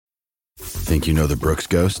Think you know the Brooks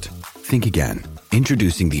Ghost? Think again.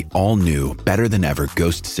 Introducing the all-new, better-than-ever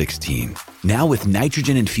Ghost 16. Now with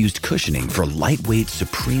nitrogen-infused cushioning for lightweight,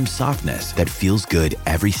 supreme softness that feels good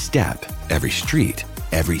every step, every street,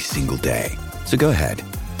 every single day. So go ahead,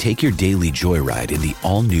 take your daily joyride in the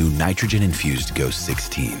all-new nitrogen-infused Ghost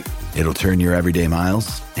 16. It'll turn your everyday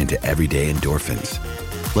miles into everyday endorphins.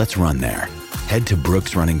 Let's run there. Head to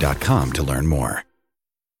brooksrunning.com to learn more.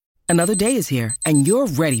 Another day is here, and you're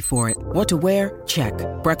ready for it. What to wear? Check.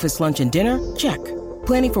 Breakfast, lunch, and dinner? Check.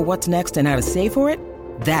 Planning for what's next and how to save for it?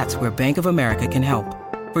 That's where Bank of America can help.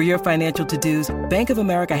 For your financial to-dos, Bank of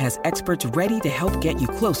America has experts ready to help get you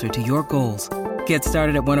closer to your goals. Get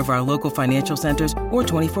started at one of our local financial centers or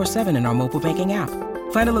 24/7 in our mobile banking app.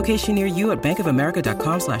 Find a location near you at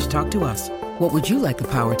bankofamerica.com/talktous. What would you like the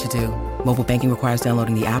power to do? Mobile banking requires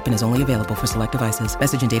downloading the app and is only available for select devices.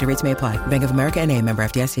 Message and data rates may apply. Bank of America N.A., member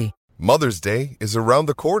FDIC. Mother's Day is around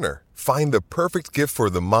the corner. Find the perfect gift for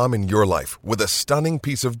the mom in your life with a stunning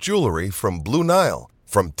piece of jewelry from Blue Nile.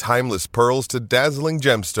 From timeless pearls to dazzling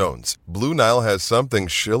gemstones, Blue Nile has something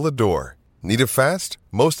she'll adore. Need it fast?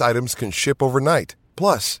 Most items can ship overnight.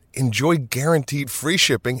 Plus, enjoy guaranteed free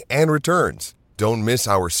shipping and returns. Don't miss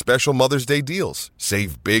our special Mother's Day deals.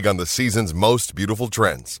 Save big on the season's most beautiful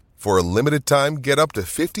trends. For a limited time, get up to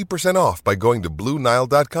 50% off by going to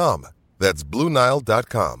BlueNile.com. That's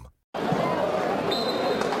BlueNile.com.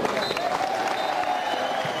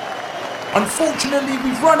 Unfortunately,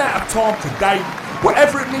 we've run out of time today.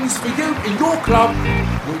 Whatever it means for you in your club,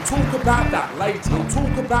 we'll talk about that later.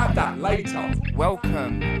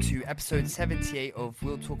 Welcome to episode 78 of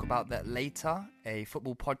We'll Talk About That Later, a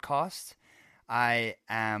football podcast. I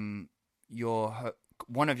am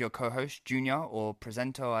one of your co-hosts, Junior, or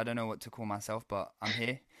presenter. I don't know what to call myself, but I'm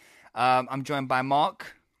here. I'm joined by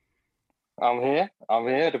Mark. I'm here.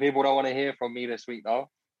 The people don't want to hear from me this week, though.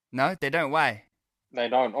 No, they don't. Why? They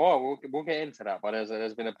don't. Oh, we'll get into that. But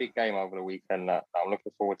there's been a big game over the weekend that I'm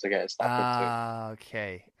looking forward to getting stuck into.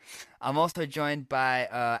 Okay. I'm also joined by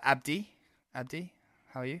Abdi. Abdi,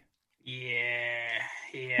 how are you?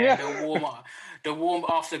 Yeah. The warm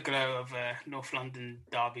afterglow of a North London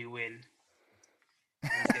derby win.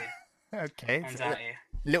 Okay. So,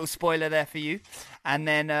 little spoiler there for you. And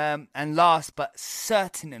then, and last but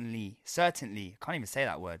certainly, can't even say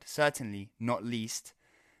that word. Certainly not least,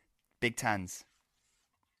 Big Tans.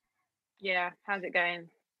 Yeah, how's it going?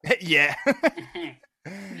 Yeah.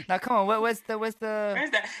 Now come on, where's the?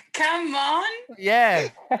 Come on. Yeah.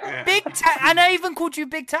 Big Tan. And I even called you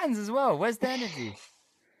Big Tans as well. Where's the energy?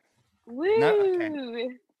 Woo. No?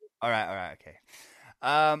 Okay. All right. Okay.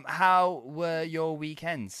 How were your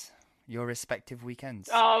weekends? Your respective weekends?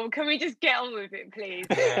 Oh, can we just get on with it, please?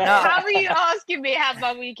 No. How are you asking me how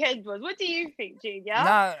my weekend was? What do you think, Junior?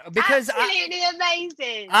 No, because absolutely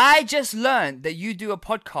amazing. I just learned that you do a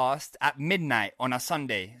podcast at midnight on a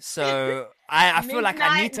Sunday, so I feel like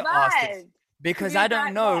I need to ask this because I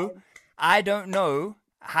don't know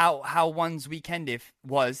how one's weekend if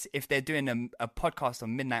they're doing a podcast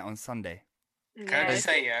on midnight on Sunday. Can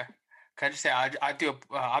I just say,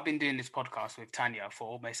 I've been doing this podcast with Tanya for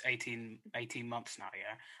almost 18 months now,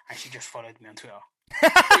 yeah? And she just followed me on Twitter. Do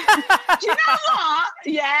you know what?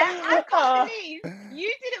 Yeah, I can't believe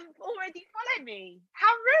you didn't already follow me.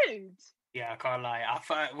 How rude. Yeah, I can't lie.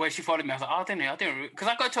 When she followed me, I was like, I didn't, because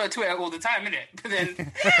I go to her Twitter all the time, innit? But then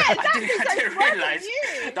I didn't realise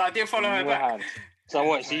that I didn't follow her back. So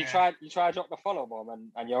what? So you tried to drop the follow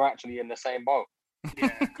bomb and you're actually in the same boat?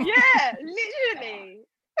 Yeah, literally.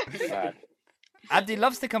 Abdi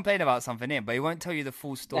loves to complain about something here, but he won't tell you the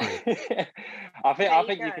full story. I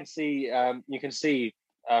think you can see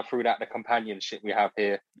through that the companionship we have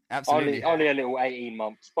here. Absolutely. Only a little 18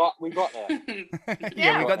 months, but we got there.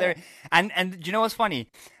 Yeah, we got there. And do you know what's funny?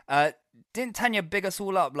 Didn't Tanya big us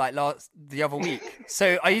all up like the other week?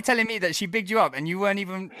 So are you telling me that she bigged you up and you weren't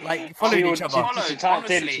even like following each other?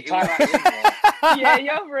 Yeah,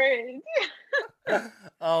 you're rude.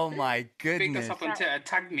 Oh my goodness. Bigged us up and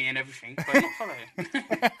tagged me and everything, but not following.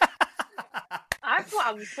 I thought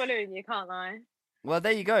I was following you, can't lie. Well,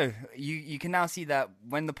 there you go. You can now see that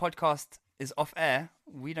when the podcast is off air,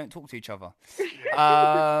 we don't talk to each other.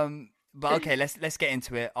 But okay, let's get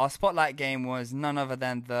into it. Our spotlight game was none other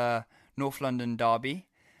than the North London derby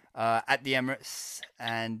at the Emirates,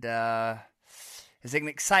 and it's an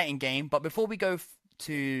exciting game. But before we go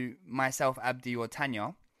to myself, Abdi, or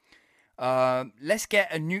Tanya, let's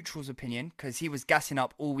get a neutral's opinion, because he was gassing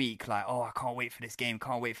up all week like, oh, I can't wait for this game.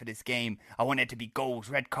 I want it to be goals,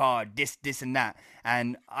 red card, this and that.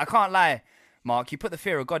 And I can't lie, Mark, you put the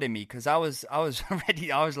fear of God in me, because I was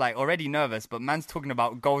already nervous, but man's talking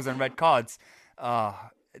about goals and red cards.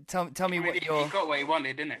 tell me what He your. got what he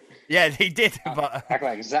wanted, didn't it? Yeah, he did. But I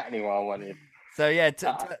got exactly what I wanted. so yeah,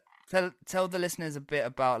 tell the listeners a bit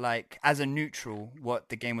about, like, as a neutral, what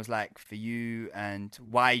the game was like for you, and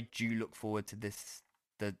why do you look forward to this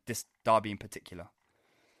derby in particular?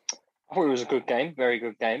 I thought it was a good game, very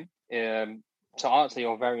good game. To answer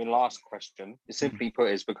your very last question, simply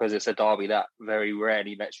put, is because it's a derby that very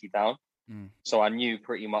rarely lets you down. So I knew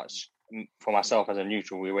pretty much for myself as a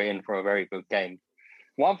neutral, we were in for a very good game.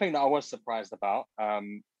 One thing that I was surprised about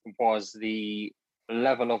was the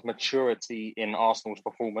level of maturity in Arsenal's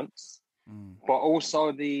performance, but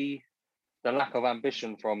also the lack of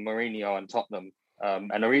ambition from Mourinho and Tottenham.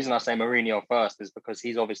 And the reason I say Mourinho first is because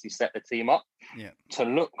he's obviously set the team up to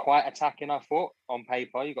look quite attacking, I thought, on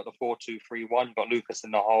paper. You got the 4-2-3-1, you got Lucas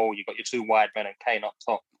in the hole, you got your two wide men and Kane up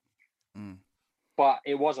top. But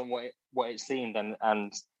it wasn't what it seemed, and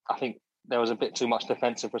I think there was a bit too much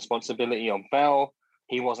defensive responsibility on Bell.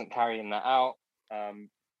 He wasn't carrying that out. And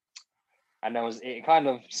it kind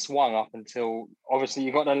of swung up until, obviously,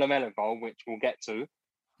 you got the Lamela goal, which we'll get to,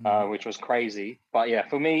 which was crazy. But yeah,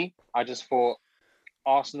 for me, I just thought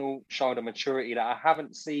Arsenal showed a maturity that I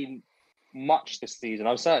haven't seen much this season.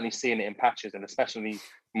 I've certainly seen it in patches, and especially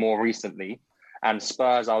more recently. And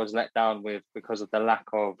Spurs, I was let down with because of the lack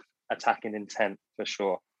of attacking intent, for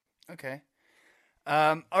sure. Okay.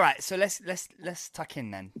 All right. So let's tuck in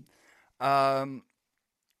then.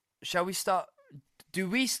 Shall we start? Do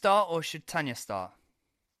we start, or should Tanya start?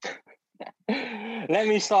 Let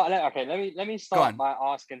me start. Let me start by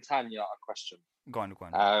asking Tanya a question. Go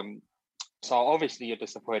on. So obviously you're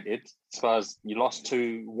disappointed. Spurs, you lost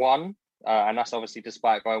 2-1, and that's obviously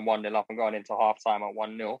despite going 1-0 up and going into half time at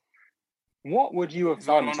 1-0. What would you have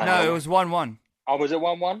done, Tanya? No, it was 1-1. Oh, was it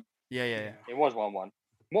 1-1? Yeah. It was 1-1.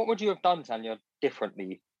 What would you have done, Tanya,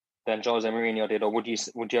 differently than Jose Mourinho did, or would you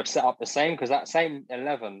have set up the same? Because that same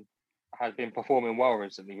 11 has been performing well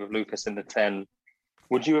recently with Lucas in the 10.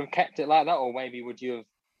 Would you have kept it like that, or maybe would you have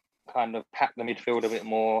kind of packed the midfield a bit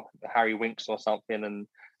more, Harry Winks or something, and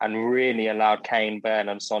really allowed Kane, Bale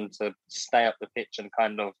and Son to stay up the pitch and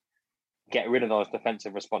kind of get rid of those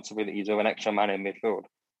defensive responsibilities with an extra man in midfield?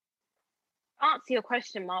 Answer your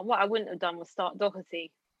question, Mark. What I wouldn't have done was start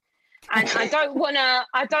Doherty. And I don't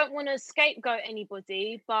wanna scapegoat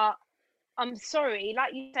anybody, but I'm sorry,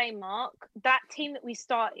 like you say, Mark, that team that we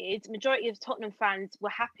started, majority of Tottenham fans were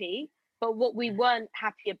happy, but what we weren't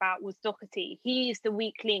happy about was Doherty. He is the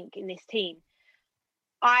weak link in this team.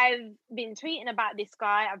 I've been tweeting about this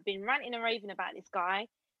guy. I've been ranting and raving about this guy.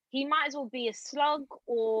 He might as well be a slug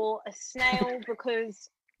or a snail because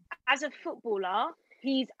as a footballer,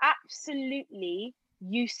 he's absolutely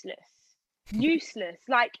useless.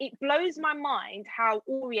 Like, it blows my mind how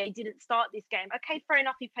Aurier didn't start this game. Okay, fair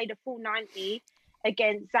enough, he played a full 90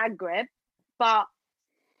 against Zagreb, but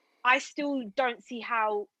I still don't see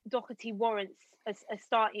how Doherty warrants a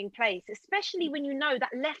starting place, especially when you know that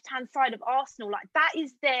left-hand side of Arsenal, like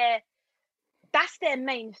that's their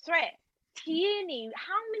main threat. Tierney,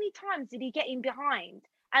 how many times did he get in behind?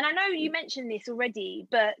 And I know you mentioned this already,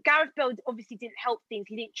 but Gareth Bale obviously didn't help things.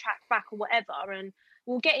 He didn't track back or whatever. And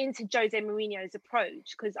we'll get into Jose Mourinho's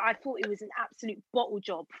approach because I thought it was an absolute bottle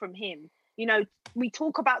job from him. You know, we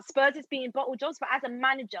talk about Spurs as being bottle jobs, but as a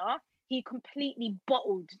manager, he completely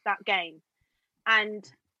bottled that game. And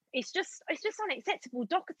it's just unacceptable.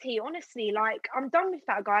 Doherty, honestly, like, I'm done with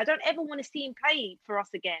that guy. I don't ever want to see him play for us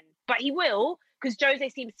again. But he will, because Jose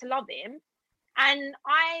seems to love him. And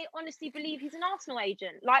I honestly believe he's an Arsenal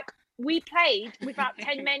agent. Like, we played without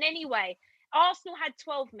 10 men anyway. Arsenal had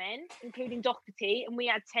 12 men, including Doherty, and we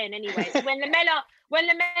had 10 anyway. So when Lamela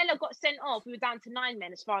got sent off, we were down to 9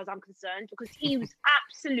 men as far as I'm concerned, because he was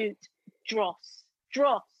absolute dross.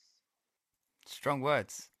 Strong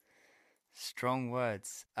words.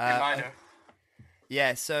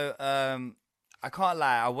 Yeah, so I can't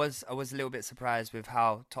lie, I was a little bit surprised with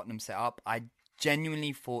how Tottenham set up. I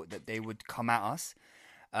genuinely thought that they would come at us,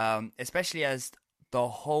 especially as the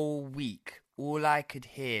whole week, all I could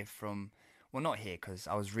hear from, well, not hear because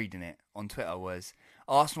I was reading it on Twitter, was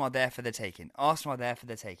Arsenal are there for the taking. Arsenal are there for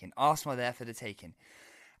the taking. Arsenal are there for the taking.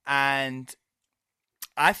 And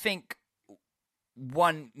I think,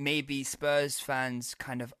 one, maybe Spurs fans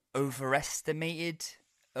kind of overestimated,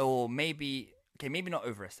 or maybe not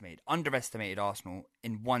overestimated, underestimated Arsenal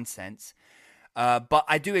in one sense. But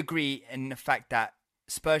I do agree in the fact that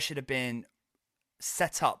Spurs should have been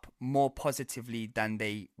set up more positively than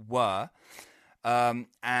they were.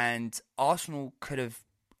 And Arsenal could have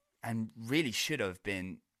and really should have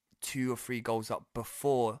been 2 or 3 goals up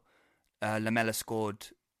before Lamela scored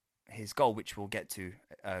his goal, which we'll get to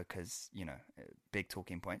because, you know, big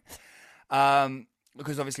talking point.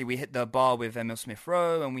 because obviously we hit the bar with Emil Smith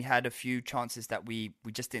Rowe and we had a few chances that we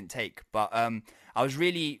just didn't take. But I was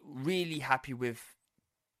really, really happy with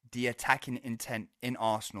the attacking intent in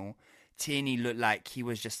Arsenal. Tierney looked like he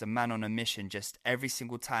was just a man on a mission just every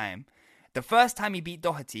single time. The first time he beat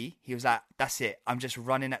Doherty, he was like, that's it. I'm just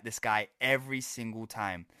running at this guy every single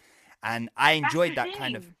time. And I enjoyed that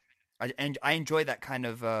kind of... I enjoy that kind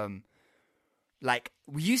of... like,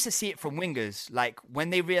 we used to see it from wingers. Like, when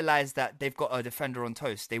they realize that they've got a defender on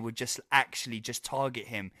toast, they would just target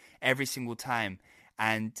him every single time.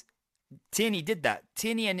 And Tierney did that.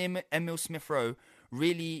 Tierney and Emil Smith Rowe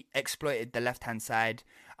really exploited the left-hand side.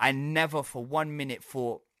 I never for 1 minute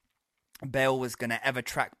thought Bale was going to ever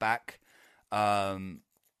track back. So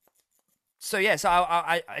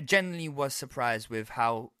I genuinely was surprised with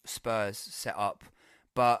how Spurs set up.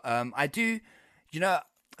 But I do,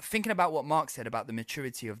 thinking about what Mark said about the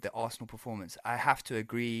maturity of the Arsenal performance, I have to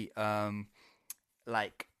agree. I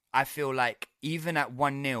feel like even at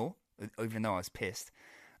 1-0, even though I was pissed,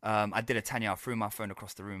 I did a Tanya, I threw my phone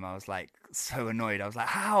across the room. I was like so annoyed. I was like,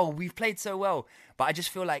 how? We've played so well. But I just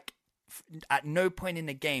feel like at no point in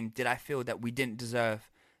the game did I feel that we didn't deserve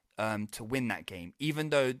to win that game. Even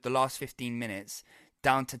though the last 15 minutes,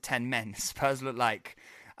 down to 10 men, Spurs looked like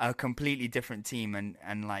a completely different team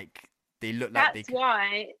and like they looked like they could... That's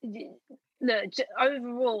why, look,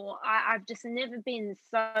 overall, I've just never been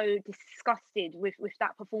so disgusted with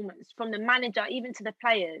that performance from the manager, even to the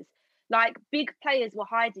players. Like, big players were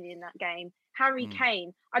hiding in that game. Harry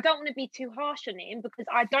Kane, I don't want to be too harsh on him because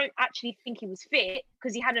I don't actually think he was fit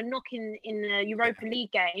because he had a knock in the Europa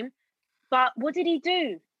League game. But what did he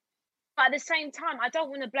do? But at the same time, I don't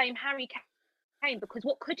want to blame Harry Kane because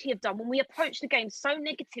what could he have done? When we approached the game so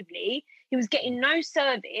negatively, he was getting no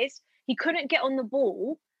service. He couldn't get on the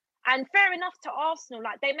ball. And fair enough to Arsenal,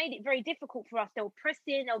 like they made it very difficult for us. They were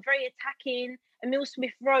pressing, they were very attacking. Emil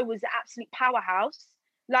Smith Rowe was an absolute powerhouse.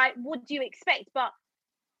 Like, what do you expect? But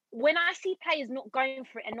when I see players not going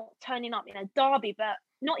for it and not turning up in a derby, but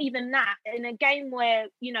not even that, in a game where,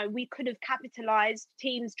 we could have capitalised,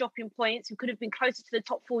 teams dropping points, we could have been closer to the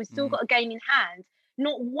top four, we still got a game in hand.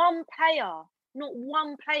 Not one player.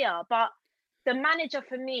 But the manager,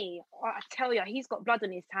 for me, I tell you, he's got blood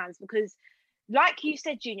on his hands because, like you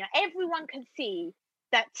said, Junior, everyone can see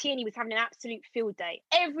that Tierney was having an absolute field day.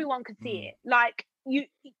 Everyone could see it. Like,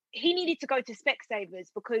 he needed to go to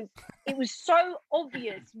Specsavers because it was so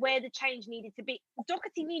obvious where the change needed to be.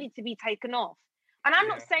 Doherty needed to be taken off. And I'm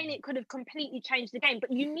not saying it could have completely changed the game,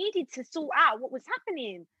 but you needed to sort out what was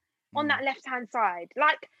happening on that left-hand side.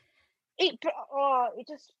 Like, it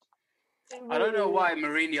just... I don't know why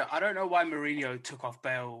Mourinho took off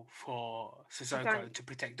Bale for Sissoko to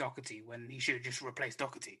protect Doherty when he should have just replaced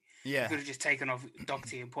Doherty. Yeah. He could have just taken off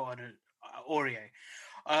Doherty and put on Aurier.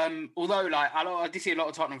 Although, like, I did see a lot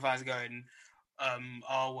of Tottenham fans going,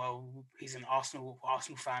 he's an Arsenal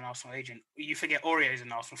fan, Arsenal agent. You forget Aurier is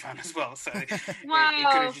an Arsenal fan as well, so it could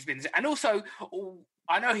have just been... And also,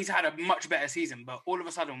 I know he's had a much better season, but all of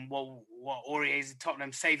a sudden, Aurier is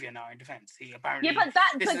Tottenham's saviour now in defence. He apparently... Yeah, but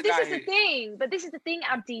this is the thing,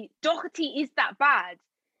 Abdi. Doherty is that bad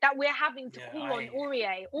that we're having to call on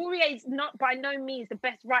Aurier. Aurier is not by no means the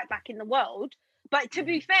best right-back in the world, but to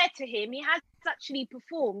be fair to him, he has actually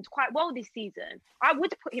performed quite well this season. I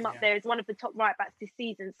would put him up there as one of the top right-backs this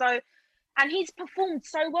season. So, and he's performed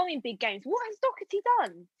so well in big games. What has Doherty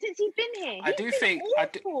done since he's been here? I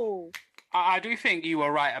do think you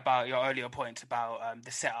were right about your earlier points about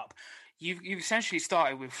the setup. You've essentially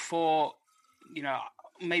started with four,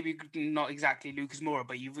 maybe not exactly Lucas Moura,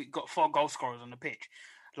 but you've got four goal scorers on the pitch.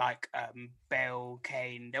 Like Bale,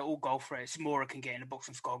 Kane, they're all goal threats. Moura can get in the box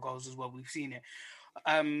and score goals as well. We've seen it.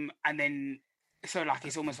 And then, so like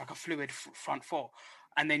it's almost like a fluid front four.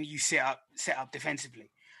 And then you set up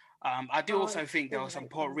defensively. I do also think there were some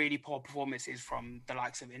really poor performances from the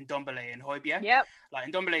likes of Ndombele and Højbjerg. Yep. Like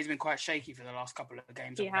Ndombele's been quite shaky for the last couple of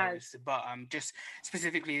games. He has. But just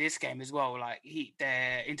specifically this game as well, like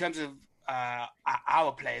in terms of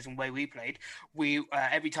our players and the way we played, we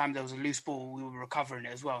every time there was a loose ball, we were recovering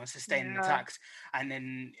it as well and sustaining attacks. And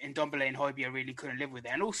then Ndombele and Højbjerg really couldn't live with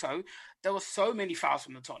it. And also, there were so many fouls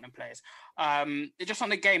from the Tottenham players. Just on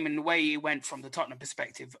the game and the way it went from the Tottenham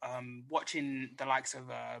perspective, watching the likes of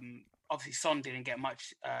obviously Son didn't get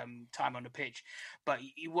much time on the pitch, but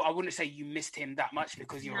I wouldn't say you missed him that much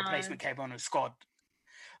because your replacement came on and scored.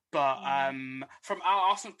 But from our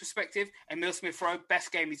Arsenal perspective, Emil Smith Rowe,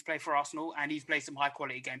 best game he's played for Arsenal, and he's played some high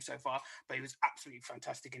quality games so far. But he was absolutely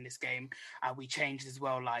fantastic in this game. We changed as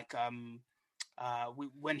well. Like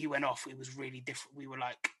when he went off, it was really different. We were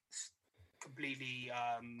like completely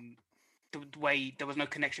the way there was no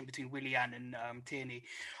connection between Willian and Tierney,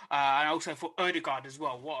 and also for Odegaard as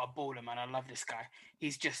well. What a baller, man! I love this guy.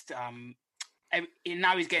 He's just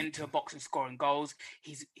now he's getting into a box and scoring goals.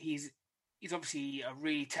 He's obviously a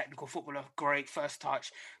really technical footballer, great first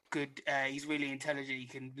touch, good. He's really intelligent. He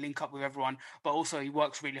can link up with everyone, but also he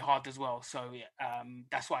works really hard as well. So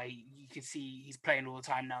that's why you can see he's playing all the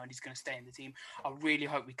time now, and he's going to stay in the team. I really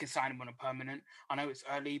hope we can sign him on a permanent. I know it's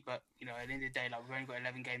early, but at the end of the day, like we've only got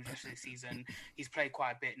 11 games left this season. He's played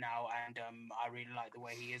quite a bit now, and I really like the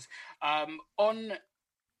way he is. On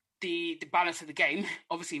the balance of the game,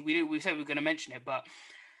 obviously we said we were going to mention it, but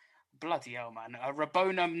bloody hell, man, a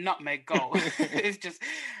Rabona nutmeg goal. It's just,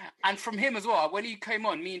 and from him as well. When he came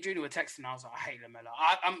on, me and Junior were texting. I was like, I hate Lamela.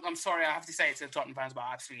 I'm sorry, I have to say it to the Tottenham fans, but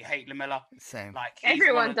I absolutely hate Lamela. Same. Like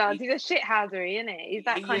everyone does. He's a shithousery, isn't it? He's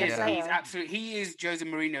that kind of player. He's absolutely. He is Jose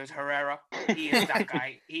Mourinho's Herrera. He is that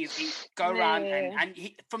guy. He go around and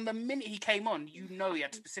from the minute he came on, he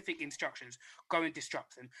had specific instructions. Go and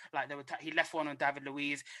disrupt him. Like he left one on David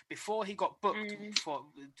Luiz before he got booked for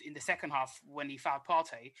in the second half when he fouled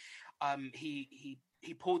Partey. He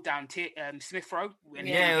pulled down Smith Rowe.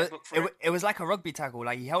 It was like a rugby tackle.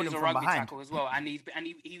 Like he held him from behind. It was a rugby tackle as well, and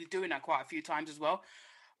he was doing that quite a few times as well.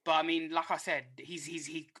 But I mean, like I said,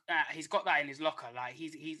 he's got that in his locker. Like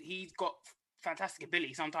he's got fantastic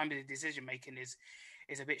ability. Sometimes his decision making is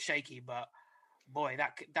a bit shaky, but boy,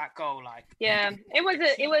 that goal, like it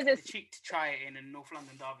was a cheek to try it in a North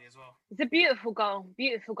London derby as well. It's a beautiful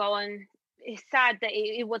goal, and it's sad that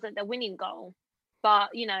it wasn't the winning goal. But,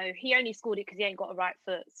 he only scored it because he ain't got a right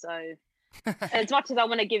foot. So, as much as I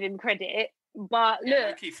want to give him credit, but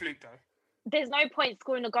look, fluke though. There's no point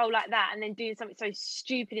scoring a goal like that and then doing something so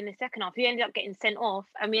stupid in the second half. He ended up getting sent off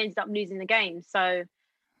and we ended up losing the game. So,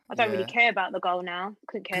 I don't really care about the goal now.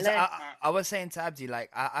 Couldn't care less. I was saying to Abdi,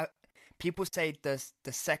 like, people say the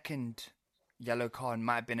second yellow card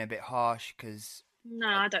might have been a bit harsh because... No,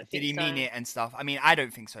 I don't think so. Did he mean it and stuff? I mean, I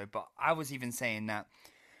don't think so. But I was even saying that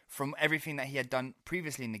from everything that he had done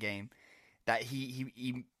previously in the game, that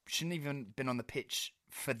he shouldn't even been on the pitch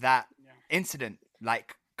for that incident.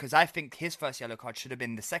 Like, because I think his first yellow card should have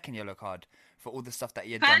been the second yellow card for all the stuff that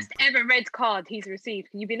he had done. First ever red card he's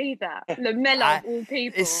received. Can you believe that? Lamela of all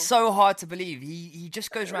people. It's so hard to believe. He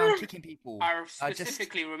just goes around kicking people. I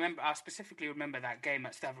specifically remember that game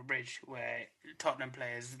at Stamford Bridge where Tottenham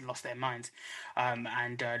players lost their minds,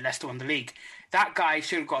 and Leicester won the league. That guy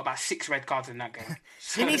should have got about 6 red cards in that game.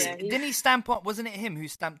 So, didn't he stamp on? Wasn't it him who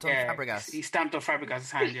stamped on Fabregas? He stamped on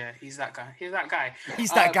Fabregas' hand. Yeah, he's that guy. He's that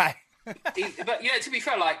guy. But to be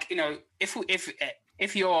fair, like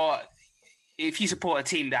if you support a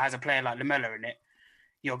team that has a player like Lamela in it,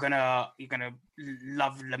 you're gonna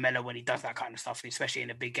love Lamela when he does that kind of stuff, especially in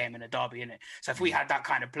a big game in a derby, innit? So if we had that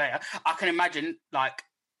kind of player, I can imagine like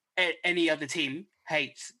any other team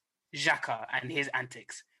hates Xhaka and his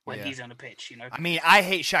antics when he's on the pitch, I mean, I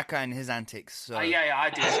hate Xhaka and his antics. So. I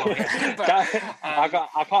do as well. Yeah. But,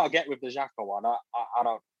 I can't get with the Xhaka one. I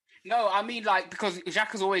don't. No, I mean, like, because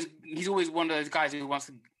Xhaka's he's always one of those guys who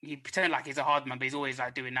he pretends like he's a hard man, but he's always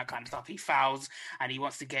like doing that kind of stuff. He fouls and he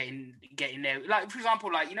wants to get in there. Like, for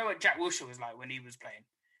example, like, you know what Jack Wilshere was like when he was playing?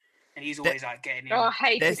 And he's always like getting in. Oh, I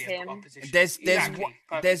hated him.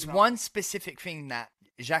 There's one specific thing that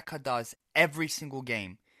Xhaka does every single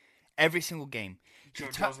game. Every single game. He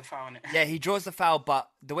draws the foul on it. Yeah, he draws the foul, but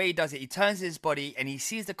the way he does it, he turns his body and he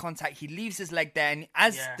sees the contact, he leaves his leg there, and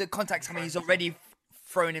as the contact's coming, he's already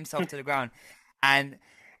throwing himself to the ground. And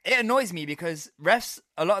it annoys me because refs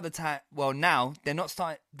a lot of the time, well, now they're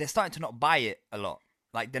starting to not buy it a lot.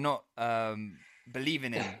 Like they're not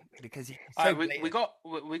believing in him because he's so we got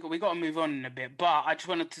to move on in a bit, but I just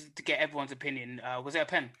wanted to get everyone's opinion. Was it a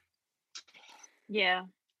pen? Yeah.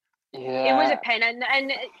 It was a pen,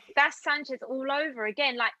 and that's Sanchez all over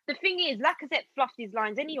again. Like the thing is, Lacazette fluffed his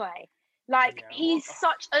lines anyway. Like he's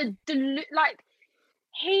such a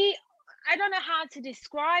I don't know how to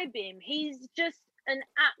describe him. He's just an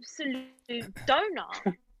absolute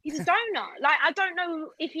donut. He's a donut. Like, I don't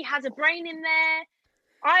know if he has a brain in there.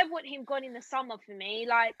 I want him gone in the summer for me.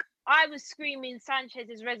 Like, I was screaming, Sanchez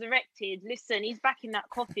is resurrected. Listen, he's back in that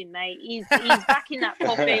coffin, mate. He's back in that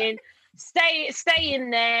coffin. Stay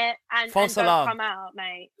in there and don't come out,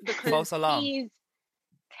 mate. Because he's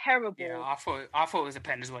terrible. Yeah, I thought it was a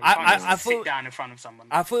pen as well. I sit down in front of someone.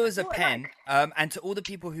 I thought it was a pen. And to all the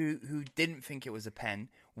people who didn't think it was a pen,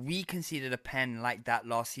 we conceded a pen like that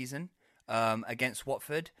last season against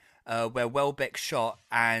Watford, where Welbeck shot,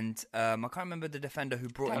 and I can't remember the defender who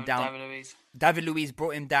brought him down. David Luiz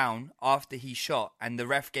brought him down after he shot, and the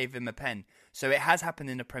ref gave him a pen. So it has happened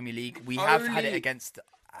in the Premier League. We have had it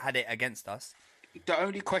against us. the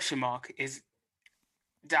only question mark is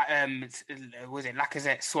that was it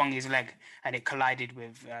Lacazette swung his leg and it collided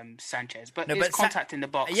with Sanchez, but there's contact in the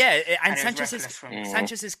box. Yeah, and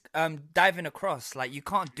Sanchez is diving across. Like, you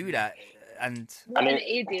can't do that. And what an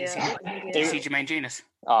idiot! Did you see Jermaine Genius?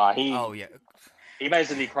 He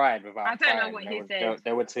basically cried without. I don't know what he said.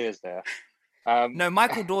 There were tears there. No,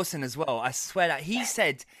 Michael Dawson as well. I swear that he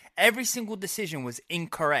said every single decision was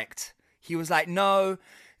incorrect. He was like, no,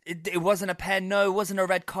 it wasn't a pen. No, it wasn't a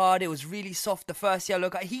red card. It was really soft. The first yellow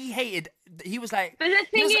card. He hated. He was like. But the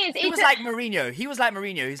thing is, he was like Mourinho. He was like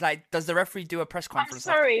Mourinho. He's like, does the referee do a press conference?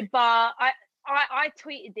 I'm sorry, but I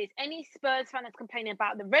tweeted this. Any Spurs fan that's complaining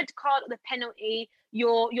about the red card or the penalty,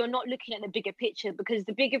 you're not looking at the bigger picture, because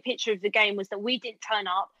the bigger picture of the game was that we didn't turn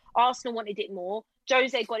up. Arsenal wanted it more.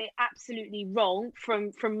 Jose got it absolutely wrong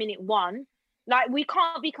from minute one. Like, we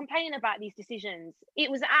can't be complaining about these decisions.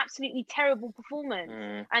 It was an absolutely terrible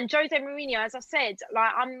performance. And Jose Mourinho, as I said,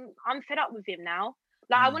 like, I'm fed up with him now.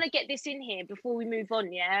 Like, I want to get this in here before we move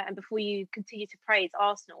on, yeah, and before you continue to praise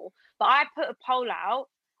Arsenal. But I put a poll out,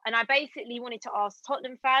 and I basically wanted to ask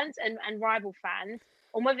Tottenham fans and rival fans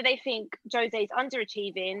on whether they think Jose's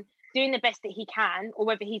underachieving, doing the best that he can, or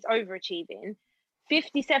whether he's overachieving.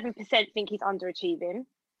 57% think he's underachieving.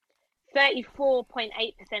 34.8%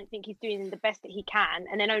 think he's doing the best that he can,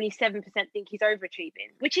 and then only 7% think he's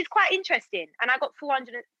overachieving, which is quite interesting. And I got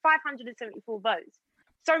 574 votes.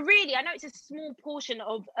 So really, I know it's a small portion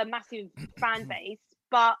of a massive fan base,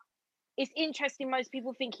 but it's interesting. Most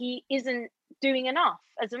people think he isn't doing enough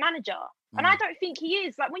as a manager. And I don't think he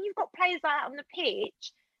is. Like, when you've got players like that on the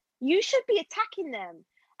pitch, you should be attacking them.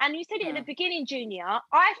 And you said it in the beginning, Junior.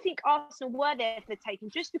 I think Arsenal were there for the taking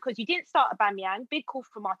just because you didn't start Aubameyang, big call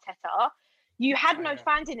from Arteta. You had no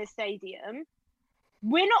fans in the stadium.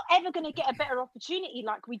 We're not ever going to get a better opportunity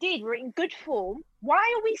like we did. We're in good form. Why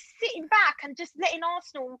are we sitting back and just letting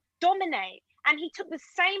Arsenal dominate? And he took the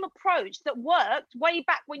same approach that worked way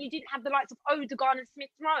back when you didn't have the likes of Odegaard and Smith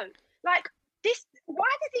Rowe. Like, this, why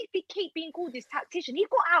does he keep being called this tactician? He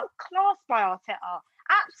got outclassed by Arteta.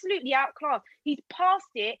 Absolutely outclassed. He's past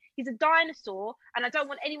it. He's a dinosaur, and I don't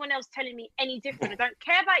want anyone else telling me any different. I don't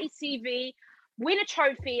care about his CV. Win a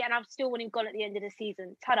trophy, and I still want him gone at the end of the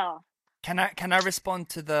season. Ta-da! Can I respond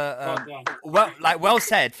to the well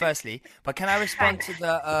said, firstly, but can I respond to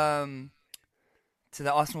the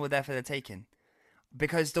Arsenal were there for the taking?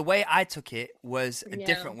 Because the way I took it was a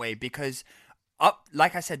different way, because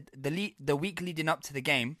like I said, the week leading up to the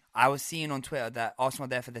game, I was seeing on Twitter that Arsenal were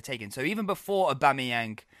there for the taking. So even before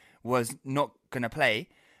Aubameyang was not going to play,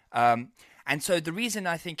 and so the reason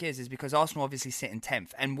I think is because Arsenal obviously sit in 10th.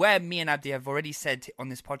 And where me and Abdi have already said on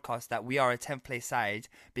this podcast that we are a 10th place side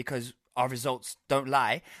because our results don't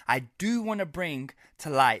lie, I do want to bring to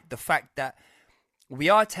light the fact that we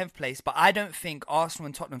are 10th place, but I don't think Arsenal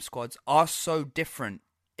and Tottenham squads are so different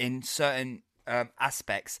in certain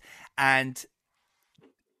aspects. And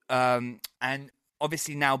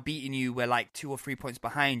obviously now beating you, we're like 2 or 3 points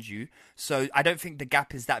behind you. So I don't think the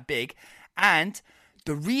gap is that big. And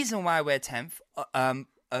the reason why we're 10th,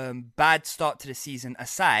 bad start to the season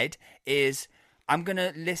aside, is I'm going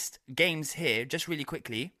to list games here just really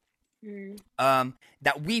quickly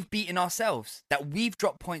that we've beaten ourselves, that we've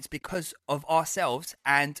dropped points because of ourselves,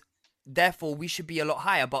 and therefore we should be a lot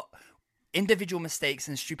higher. But individual mistakes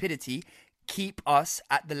and stupidity keep us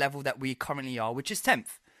at the level that we currently are, which is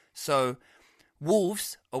 10th. So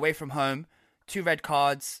Wolves away from home, 2 red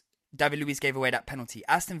cards. David Luiz gave away that penalty.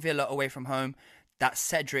 Aston Villa away from home, that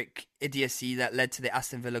Cedric idiocy that led to the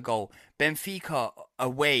Aston Villa goal. Benfica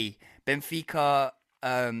away. Benfica,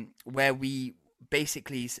 where we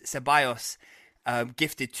basically, Ceballos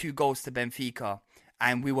gifted 2 goals to Benfica,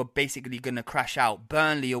 and we were basically going to crash out.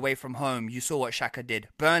 Burnley away from home. You saw what Xhaka did.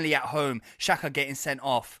 Burnley at home. Xhaka getting sent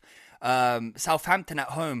off. Southampton at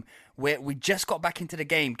home, where we just got back into the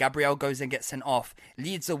game. Gabriel goes and gets sent off.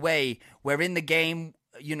 Leeds away. We're in the game,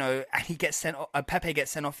 you know, and he gets sent. Pepe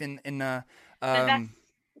gets sent off in the.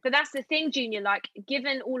 But that's the thing, Junior. Like,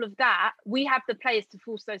 given all of that, we have the players to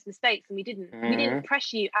force those mistakes, and we didn't. We didn't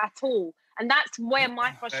press you at all, and that's where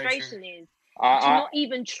my frustration is. To not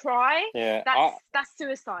even try. Yeah, that's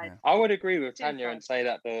suicide. I would agree with Tanya and say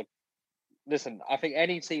that Listen, I think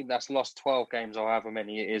any team that's lost 12 games or however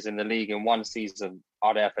many it is in the league in one season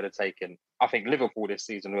are there for the taking. I think Liverpool this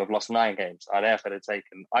season, who have lost 9 games, are there for the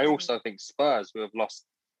taking. I also think Spurs, who have lost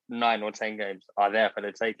 9 or 10 games, are there for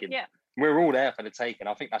the taking. Yeah. We're all there for the taking.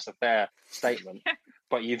 I think that's a fair statement.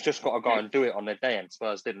 But you've just got to go and do it on the day, and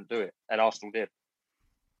Spurs didn't do it, and Arsenal did.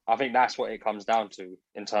 I think that's what it comes down to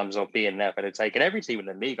in terms of being there for the taking. Every team in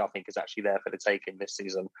the league, I think, is actually there for the taking this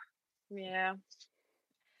season. Yeah.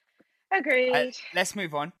 Agreed. Let's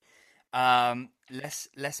move on.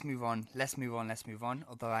 Let's move on. Let's move on.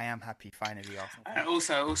 Although I am happy finally.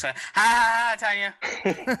 Also, Tanya.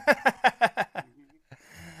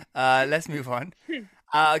 Let's move on.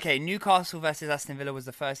 Okay, Newcastle versus Aston Villa was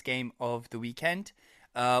the first game of the weekend.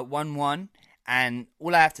 1-1, and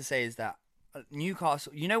all I have to say is that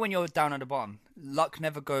Newcastle, you know, when you're down at the bottom, luck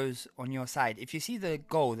never goes on your side. If you see the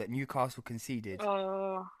goal that Newcastle conceded,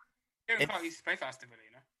 Clark used to play for Aston Villa,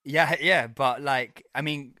 you know. Yeah, but like, I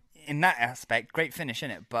mean, in that aspect, great finish,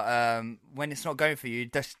 innit? But when it's not going for you,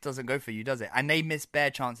 it just doesn't go for you, does it? And they missed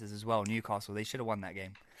bare chances as well. Newcastle, they should have won that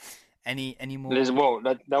game. Any more? Well,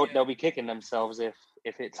 they'll be kicking themselves if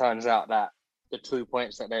it turns out that the 2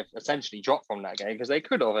 points that they've essentially dropped from that game, because they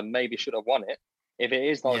could have and maybe should have won it. If it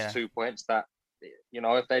is those 2 points that, you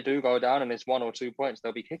know, if they do go down and it's 1 or 2 points,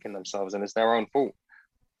 they'll be kicking themselves and it's their own fault.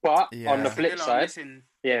 But on the flip side,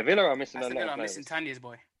 Villa are missing a lot of players. Missing Tanya's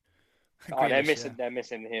boy. Oh, they're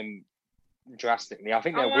missing him drastically. I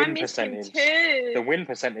think their win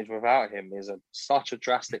percentage without him is such a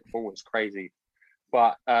drastic fall. It's crazy.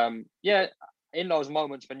 But in those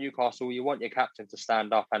moments for Newcastle, you want your captain to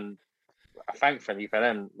stand up, and thankfully for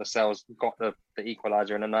them, Lascelles got the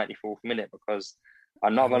equaliser in the 94th minute, because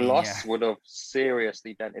another loss would have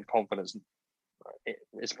seriously dented confidence.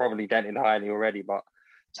 It's probably dented highly already, but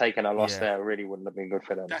taking a loss there really wouldn't have been good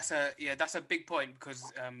for them. That's a big point,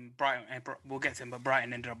 because Brighton, we'll get to him, but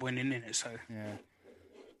Brighton ended up winning in it. So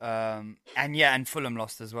and Fulham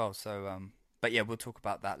lost as well. So but yeah, we'll talk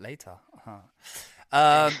about that later.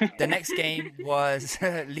 The next game was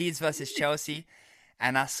Leeds versus Chelsea,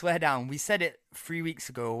 and I swear down, we said it 3 weeks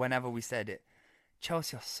ago or whenever we said it.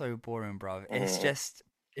 Chelsea are so boring, bro. It's just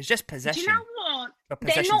possession. Do you know what?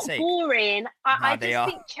 They're not boring. I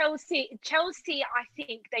just think Chelsea. I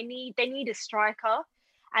think they need a striker,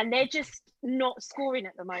 and they're just not scoring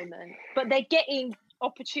at the moment. But they're getting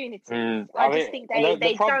opportunities. I just think they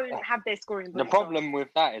don't have their scoring. The problem with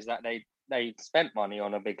that is that they spent money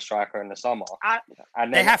on a big striker in the summer,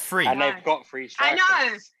 and they have free, and they've got free strikers. I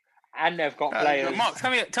know. And they've got players. Mark,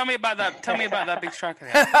 tell me about that. Tell me about that big striker.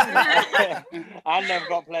 And they've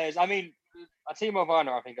got players. I mean, Timo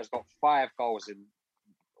Werner, I think, has got 5 goals in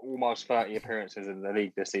almost 30 appearances in the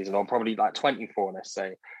league this season, or probably like 24, let's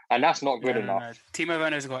say. And that's not good enough. No. Timo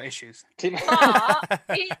Werner's got issues. But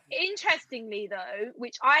interestingly, though,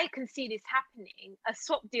 which I can see this happening, a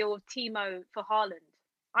swap deal of Timo for Haaland.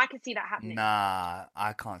 I can see that happening. Nah,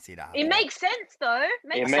 I can't see that happening. It makes sense, though.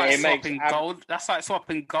 That's like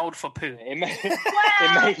swapping gold for poo. It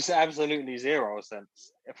makes absolutely zero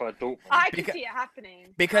sense for Dortmund. I can see it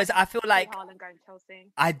happening. Because I feel like Haaland going to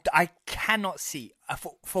Chelsea. I cannot see.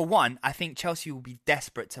 For one, I think Chelsea will be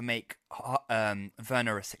desperate to make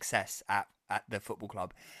Werner a success at the football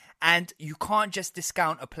club. And you can't just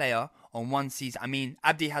discount a player on one season. I mean,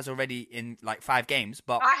 Abdi has already in like 5 games,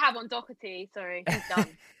 but I have on Doherty. Sorry, he's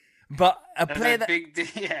done. But a player that,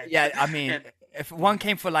 I mean, if one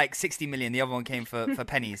came for like 60 million, the other one came for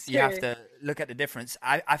pennies. You have to look at the difference.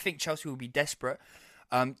 I think Chelsea will be desperate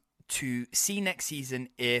to see next season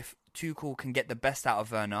if Tuchel can get the best out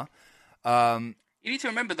of Werner. You need to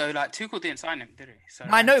remember though, like Tuchel didn't sign him, did he? So,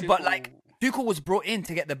 I know, but like Tuchel was brought in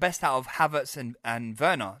to get the best out of Havertz and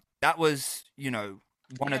Werner. That was,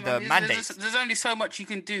 one of the mandates. There's only so much you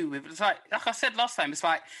can do with. It's like I said last time. It's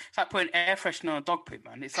like putting air freshener on a dog poop,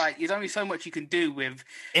 man. It's like there's only so much you can do with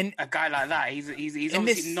a guy like that. He's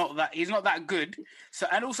obviously not that. He's not that good. So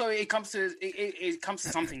and also it comes to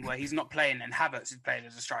something where he's not playing and Havertz is playing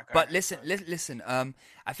as a striker. But listen.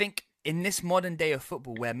 I think in this modern day of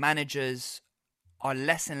football, where managers are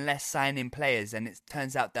less and less signing players, and it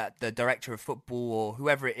turns out that the director of football or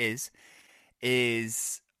whoever it is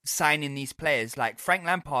signing these players. Like Frank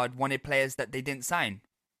Lampard wanted players that they didn't sign,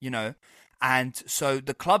 and so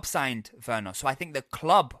the club signed Werner. So I think the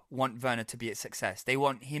club want Werner to be a success. They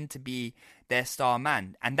want him to be their star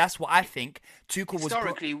man, and that's what I think Tuchel was.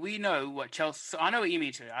 Historically, we know what Chelsea. So I know what you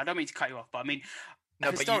mean too. I don't mean to cut you off, but I mean.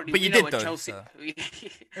 No, but you did though. Chelsea...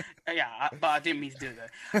 Yeah, but I didn't mean to do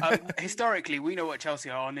that. Historically, we know what Chelsea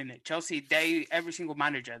are on, innit? Chelsea, every single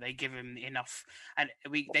manager, they give him enough, and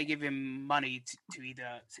they give him money to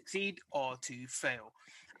either succeed or to fail.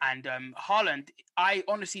 And Haaland, I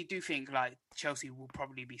honestly do think like Chelsea will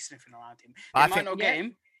probably be sniffing around him. They might not get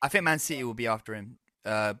him. I think Man City will be after him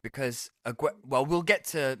because we'll get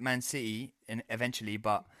to Man City eventually,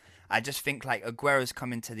 but I just think like Aguero's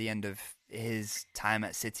coming to the end of his time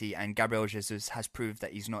at City, and Gabriel Jesus has proved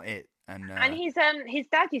that he's not it. And his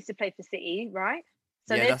dad used to play for City, right?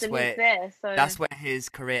 So there's the link there. So that's where his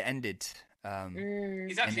career ended.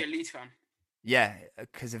 He's actually a Leeds fan. Yeah,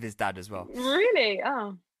 because of his dad as well. Really?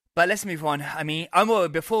 Oh. But let's move on. I mean,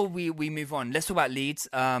 before we move on, let's talk about Leeds.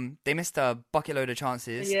 They missed a bucket load of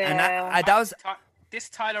chances. Yeah. And that was... This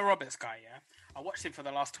Tyler Roberts guy, yeah? I watched him for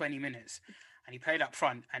the last 20 minutes. And he played up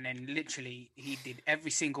front, and then literally he did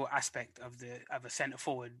every single aspect of a centre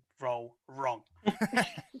forward role wrong.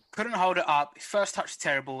 Couldn't hold it up. His first touch was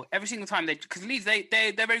terrible. Every single time because Leeds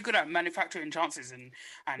they're very good at manufacturing chances and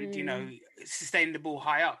you know, sustaining the ball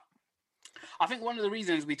high up. I think one of the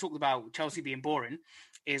reasons we talked about Chelsea being boring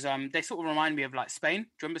is they sort of remind me of like Spain. Do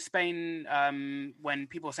you remember Spain when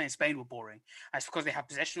people were saying Spain were boring? That's because they have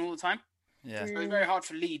possession all the time. Yeah. So it's very hard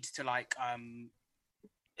for Leeds to like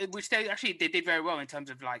which they did very well in terms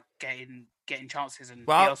of like getting chances, and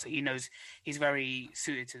he knows he's very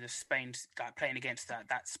suited to the Spain like, playing against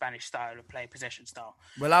that Spanish style of play, possession style.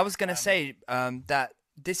 Well, I was going to say that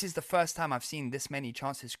this is the first time I've seen this many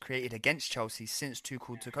chances created against Chelsea since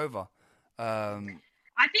Tuchel took over. I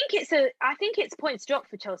think it's points dropped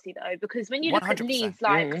for Chelsea though, because when you look 100%. At Leeds,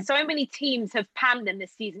 like so many teams have panned them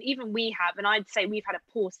this season. Even we have, and I'd say we've had a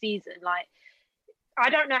poor season. Like, I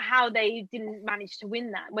don't know how they didn't manage to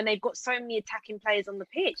win that when they've got so many attacking players on the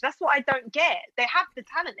pitch. That's what I don't get. They have the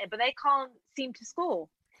talent there, but they can't seem to score.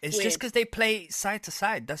 It's just because they play side to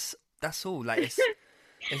side. That's all. Like it's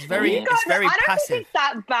very passive. I don't think it's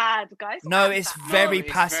that bad, guys. No, it's very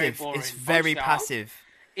passive. It's very passive.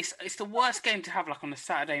 It's the worst game to have like on a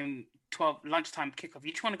Saturday 12 lunchtime kickoff.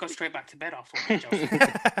 You just want to go straight back to bed after. It's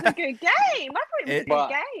a good game. I thought it was a good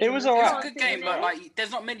game. It was alright. It's a good game, but like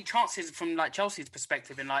there's not many chances from like Chelsea's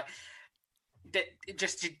perspective, and like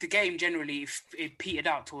the game generally it petered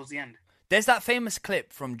out towards the end. There's that famous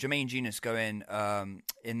clip from Jermaine Genius going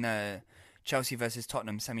in the Chelsea versus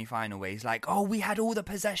Tottenham semi-final where he's like, "Oh, we had all the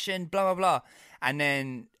possession, blah blah blah," and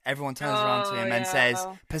then everyone turns around to him and says,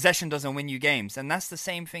 "Possession doesn't win you games." And that's the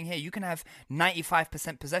same thing here. You can have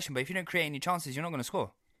 95% possession, but if you don't create any chances, you're not going to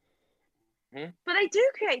score. But they do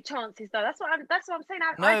create chances, though. That's what I'm saying.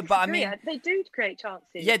 I mean, they do create chances.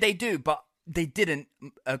 Yeah, they do, but they didn't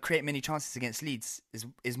create many chances against Leeds.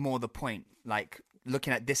 Is more the point. Like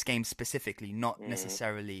looking at this game specifically, not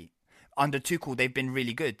necessarily. Under Tuchel, they've been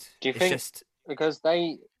really good. Do you think because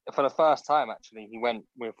they, for the first time, actually, he went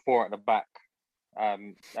with 4 at the back,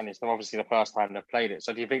 and it's obviously the first time they've played it.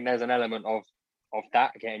 So do you think there's an element of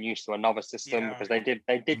that getting used to another system because they did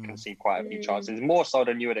concede quite a few chances, more so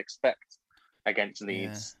than you would expect against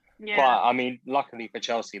Leeds. Yeah. But I mean, luckily for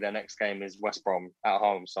Chelsea, their next game is West Brom at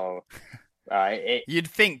home. So you'd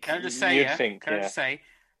think. Can I just say,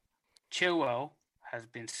 Chilwell has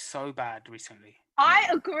been so bad recently. I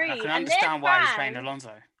agree. And I can understand why he's playing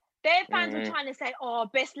Alonso. Their fans are trying to say,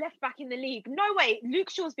 best left back in the league. No, wait,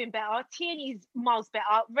 Luke Shaw's been better. Tierney's miles better.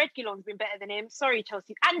 Reguilon's been better than him. Sorry,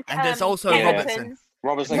 Chelsea. And there's also Robertson.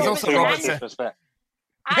 There's also Robertson.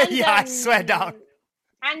 I swear down.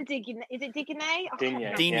 And Digne. Is it Digne?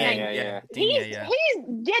 Digne. He's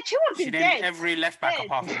Chilwell's been dead. Every left back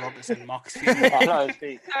apart from Robertson, Marcus.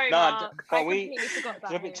 Sorry, Mark.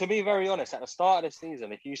 To be very honest, at the start of the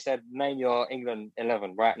season, if you said name your England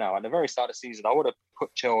 11 right now, at the very start of the season, I would have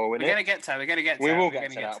put Chilwell in it. We're gonna get to that. We will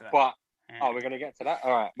get to that. But we're gonna get to that.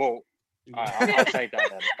 All right. Well. I'll say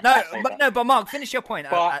that then. But Mark, finish your point.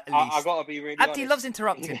 But at least. I gotta be really Abdi honest. loves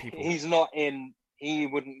interrupting people. He's not in. He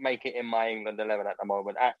wouldn't make it in my England 11 at the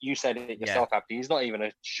moment. You said it yourself, Abdi. He's not even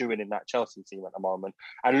a shoo-in in that Chelsea team at the moment.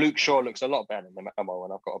 And Luke Shaw looks a lot better than him at the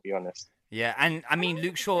moment, I've got to be honest. Yeah, and I mean,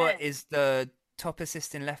 Luke Shaw is the top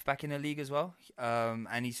assisting left back in the league as well.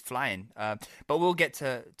 And he's flying. But we'll get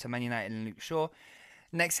to Man United and Luke Shaw.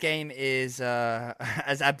 Next game is,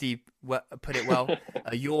 as Abdi put it well,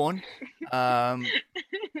 a yawn. I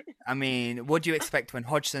mean, what do you expect when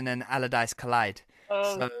Hodgson and Allardyce collide?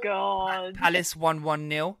 God! Palace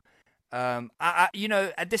 1-0.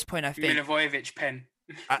 At this point, I think Milivojevic pen.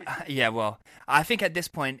 I think at this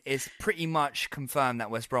point it's pretty much confirmed that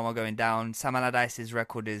West Brom are going down. Sam Allardyce's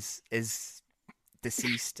record is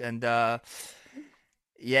deceased, and I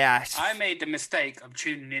made the mistake of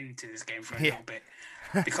tuning into this game for a little bit.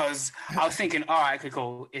 Because I was thinking, all right, okay,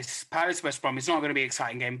 cool. It's Palace West Brom. It's not going to be an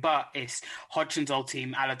exciting game, but it's Hodgson's old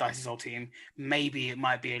team, Allardyce's old team. Maybe it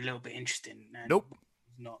might be a little bit interesting. And nope,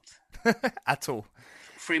 not at all.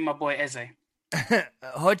 Free my boy Eze.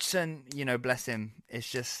 Hodgson, bless him.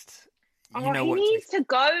 It's just he needs to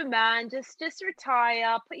go, man. Just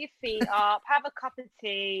retire, put your feet up, have a cup of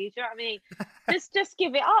tea. Do you know what I mean? just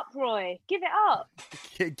give it up, Roy. Give it up.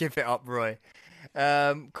 Give it up, Roy.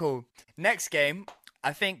 Cool. Next game.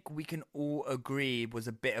 I think we can all agree was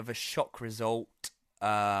a bit of a shock result.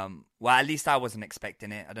 Well, at least I wasn't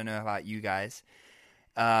expecting it. I don't know about you guys.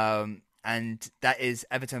 And that is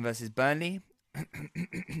Everton versus Burnley.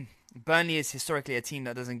 Burnley is historically a team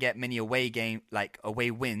that doesn't get many away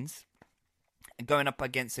wins. And going up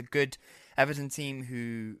against a good Everton team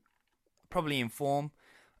who probably in form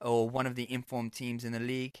or one of the informed teams in the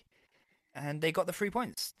league, and they got the 3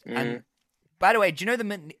 points. And by the way, do you know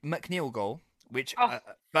the McNeil goal? Which,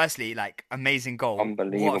 firstly, like, amazing goal.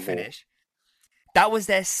 Unbelievable. What a finish. That was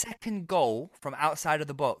their second goal from outside of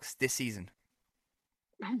the box this season.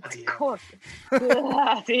 Oh my God.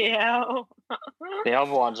 Bloody hell. The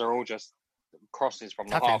other ones are all just crosses from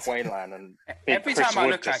the halfway line, and every time I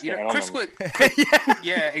look at Chris Wood,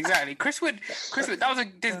 yeah, exactly. Chris Wood, that was a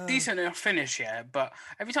decent enough finish, yeah. But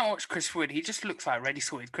every time I watch Chris Wood, he just looks like ready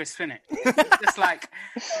sorted Chris, innit? Just like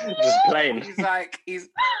just plain. He's like he's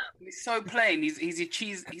so plain. He's a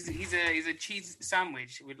cheese. He's a cheese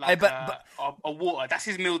sandwich with like a water. That's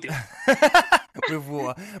his meal deal. With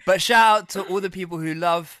water. But shout out to all the people who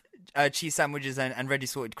love cheese sandwiches and ready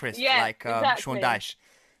sorted Chris, like exactly. Sean Dyche.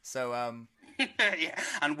 So yeah,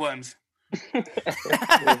 and worms.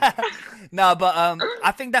 No, but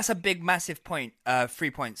I think that's a big, massive point.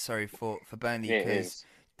 3 points, sorry, for Burnley, because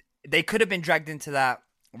they could have been dragged into that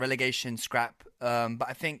relegation scrap. But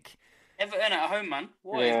I think Everton at home, man.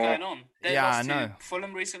 What is going on? They I lost know. to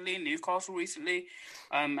Fulham recently, Newcastle recently,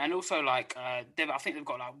 and also like I think they've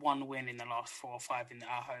got like one win in the last 4 or 5 at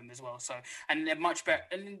home as well. So, and they're much better.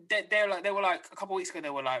 And they were like a couple of weeks ago,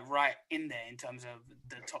 they were like right in there in terms of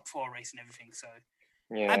the top 4 race and everything. So,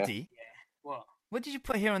 Abdi, what did you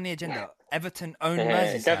put here on the agenda? Everton own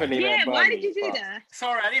Merseyside. Definitely. Yeah, why did you do that?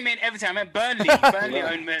 Sorry, I didn't mean Everton. I meant Burnley. Burnley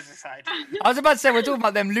own Merseyside. I was about to say we're talking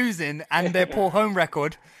about them losing and their poor home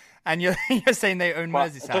record. And you're saying they own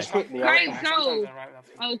Merseyside. Just quickly, Great goal.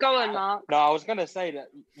 Oh, go on, Mark. No, I was going to say that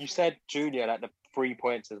you said, Julia, that the 3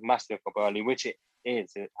 points is massive for Burnley, which it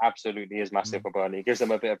is. It absolutely is massive for Burnley. It gives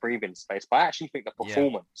them a bit of breathing space. But I actually think the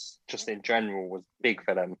performance, just in general, was big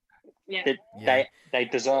for them. Yeah. They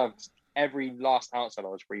deserved every last ounce of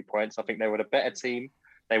those 3 points. I think they were the better team.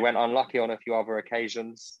 They went unlucky on a few other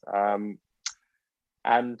occasions.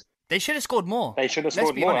 And they should have scored more. They should have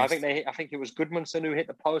scored more. I think it was Goodmanson who hit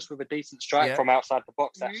the post with a decent strike from outside the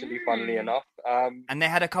box, actually, funnily enough. And they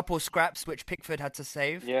had a couple of scraps which Pickford had to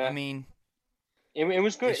save. Yeah. I mean, it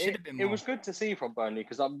was good. It was good to see from Burnley,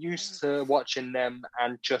 because I'm used to watching them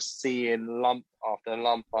and just seeing lump after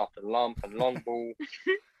lump after lump and long ball.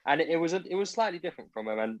 And it was slightly different from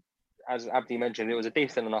them. And as Abdi mentioned, it was a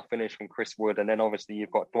decent enough finish from Chris Wood. And then obviously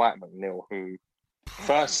you've got Dwight McNeil, who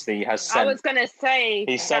firstly has sent... I was going to say...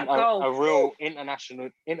 He sent a real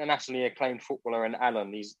internationally acclaimed footballer in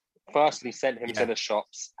Alan. He's firstly sent him to the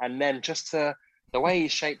shops. And then just the way he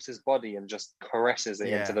shapes his body and just caresses it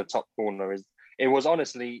into the top corner. It was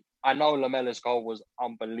honestly... I know Lamella's goal was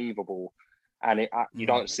unbelievable. And you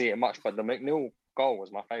don't see it much. But the McNeil goal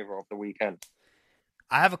was my favourite of the weekend.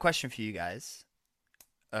 I have a question for you guys.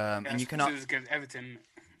 And you can... Everton...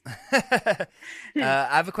 I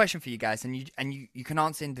have a question for you guys, and you can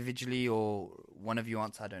answer individually or one of you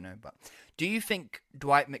answer. I don't know, but do you think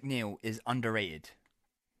Dwight McNeil is underrated?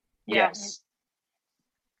 Yes,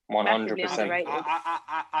 100%.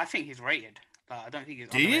 I think he's rated. I don't think he's.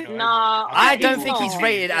 Do you? No, I don't think he's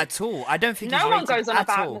rated at all. I don't think no he's one rated goes on at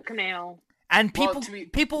about all. McNeil. And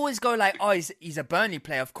people always go like, "Oh, he's a Burnley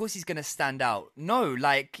player. Of course he's going to stand out." No,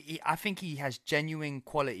 like I think he has genuine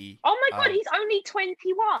quality. Oh my God, he's only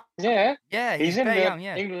 21. Yeah, he's in the young,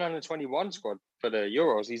 England under 21 squad for the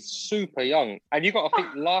Euros. He's super young, and you got to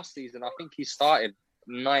think last season. I think he started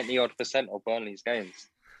 90% of Burnley's games.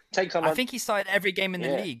 I think he started every game in the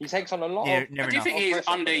league. He takes on a lot. I do think he is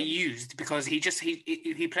underused, because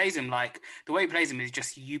he plays him like the way he plays him is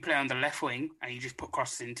just you play on the left wing and you just put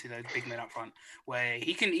crosses into those big men up front, where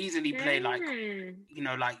he can easily play like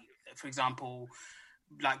like for example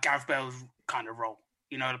like Gareth Bale's kind of role,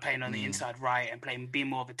 playing on the inside right and being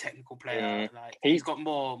more of a technical player. Like he's got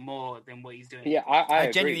more than what he's doing. Yeah,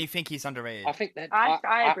 I genuinely think he's underrated. I think that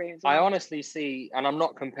I agree as well. I honestly see, and I'm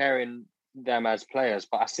not comparing them as players,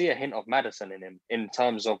 but I see a hint of Maddison in him in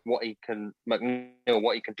terms of what he can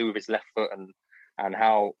do with his left foot and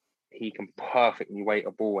how he can perfectly weight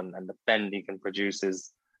a ball, and the bend he can produce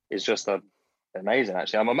is just amazing.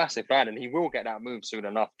 Actually, I'm a massive fan, and he will get that move soon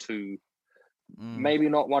enough to maybe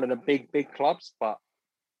not one of the big clubs, but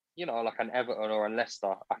like an Everton or a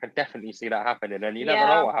Leicester. I can definitely see that happening, and you never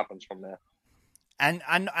know what happens from there. And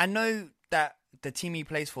I know that the team he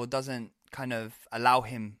plays for doesn't kind of allow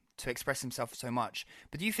him to express himself so much,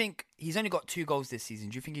 but do you think he's only got 2 goals this season?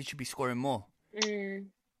 Do you think he should be scoring more?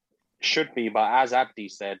 Should be, but as Abdi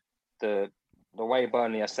said, the way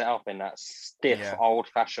Burnley are set up in that stiff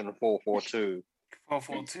old-fashioned 4-4-2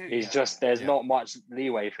 is just there's not much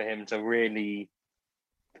leeway for him to really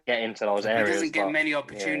get into those areas. He doesn't get many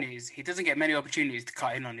opportunities. He doesn't get many opportunities to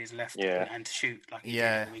cut in on his left and to shoot like he did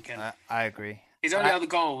on the weekend. I agree. His only other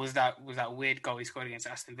goal was that weird goal he scored against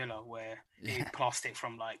Aston Villa where he plastered it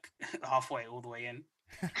from like halfway all the way in.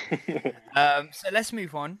 So let's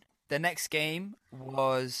move on. The next game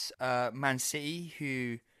was Man City,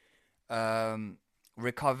 who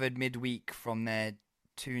recovered midweek from their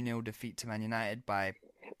 2-0 defeat to Man United by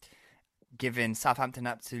giving Southampton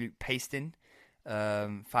absolute pasting,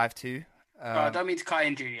 5-2. I don't mean to cut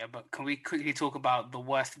in, Junior, but can we quickly talk about the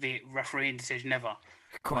worst refereeing decision ever?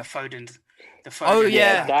 Foden's. Oh,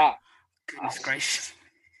 yeah. That. Goodness gracious.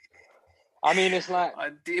 I mean, it's like...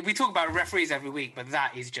 we talk about referees every week, but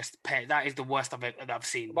that is the worst of it that I've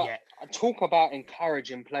seen yet. Talk about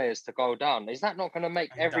encouraging players to go down. Is that not going to make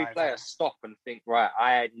every player stop and think, right,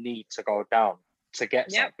 I need to go down to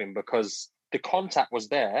get something? Because the contact was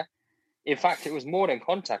there. In fact, it was more than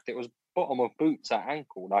contact. It was bottom of boots at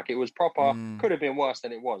ankle. Like, it was proper. Could have been worse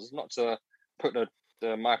than it was. Not to put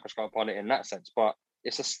the microscope on it in that sense, but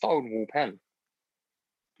it's a stonewall pen.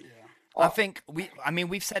 Yeah. I think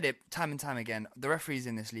we've said it time and time again. The referees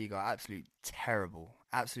in this league are absolutely terrible.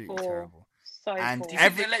 Absolutely terrible. So and do you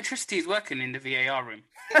think the electricity is working in the VAR room?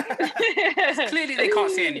 Clearly they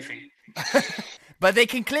can't see anything. But they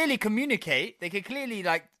can clearly communicate. They can clearly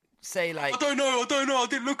say I don't know, I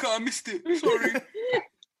didn't look at it, I missed it. Sorry.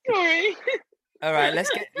 Sorry. All right,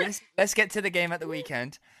 let's get to the game at the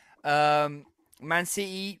weekend. Man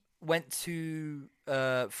City went to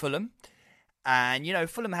Fulham, and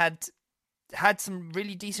Fulham had some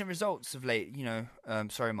really decent results of late.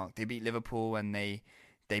 Sorry, Mark. They beat Liverpool and they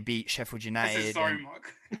beat Sheffield United. Sorry,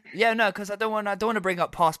 Mark. Yeah, no, because I don't want to bring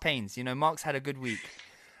up past pains. Mark's had a good week.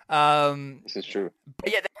 This is true.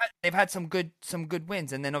 But yeah, they've had some good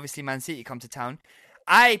wins, and then obviously Man City come to town.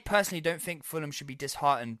 I personally don't think Fulham should be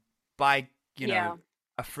disheartened by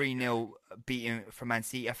a 3-0 beating from Man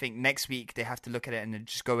City. I think next week they have to look at it and then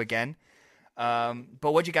just go again. But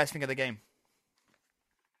what do you guys think of the game?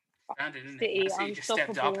 City just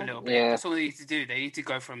stepped up a little bit. Yeah. That's all they need to do. They need to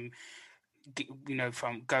go from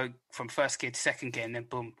first gear to second gear, and then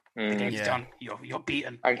boom, the game's done. You're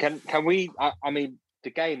beaten. And can we? I mean, the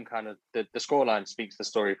game kind of the scoreline speaks the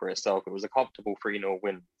story for itself. It was a comfortable 3-0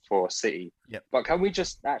 win for City. Yep. But can we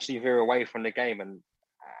just actually veer away from the game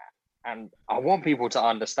and I want people to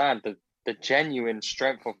understand the genuine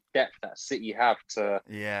strength of depth that City have to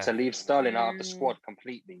leave Sterling out of the squad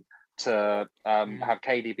completely, to have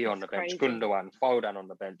KDB on the bench, Gundogan, Foden on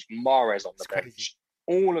the bench, Mahrez on the bench.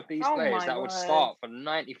 All of these players that would start for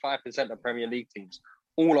 95% of Premier League teams,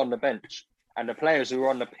 all on the bench. And the players who were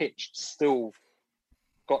on the pitch still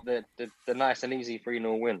got the nice and easy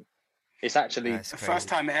 3-0 win. It's actually the first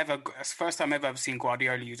time I've seen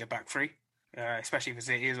Guardiola use a back three. Especially for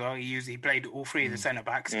City as well. He played all three of the centre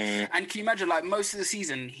backs. And can you imagine, most of the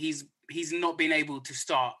season, he's not been able to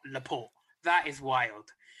start Laporte. That is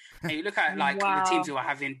wild. And you look at the teams who are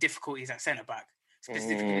having difficulties at centre back,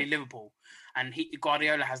 specifically Liverpool, and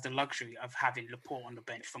Guardiola has the luxury of having Laporte on the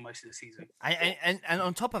bench for most of the season. And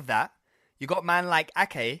on top of that, you got man like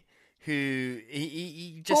Ake, who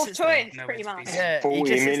he just fourth choice, pretty much. Yeah,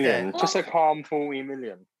 40 million, just a calm 40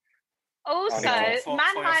 million. Also,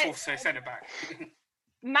 man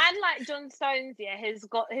like John Stones, has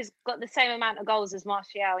got the same amount of goals as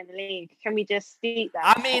Martial in the league. Can we just speak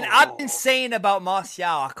that? I mean, I've been saying about Martial.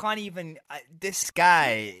 I can't even. This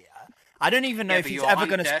guy. I don't even know if he's ever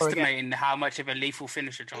going to score again. Underestimating how much of a lethal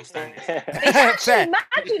finisher John Stones is. Imagine,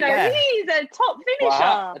 he's a top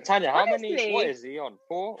finisher. Tanya, how many? What is he on?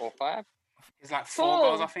 4 or 5? It's like 4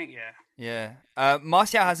 goals, I think. Yeah.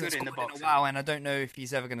 Martial hasn't scored in a while, and I don't know if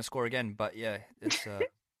he's ever going to score again. But yeah, it's.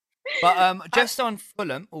 But just on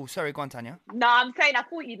Fulham. Oh, sorry, go on, Tanya. No, I'm saying I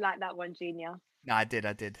thought you'd like that one, Junior. No, I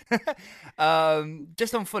did.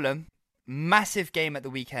 Just on Fulham, massive game at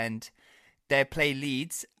the weekend. They play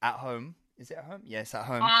Leeds at home. Is it at home? Yes, at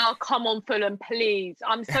home. Oh, come on, Fulham, please.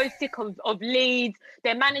 I'm so sick of Leeds.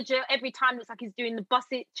 Their manager, every time, looks like he's doing the bus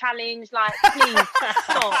it challenge. Please,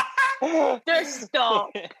 stop. Just stop.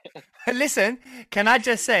 Listen, can I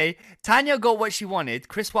just say, Tanya got what she wanted.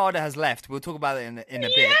 Chris Wilder has left. We'll talk about it in a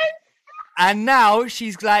bit. And now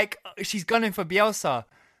she's gunning for Bielsa.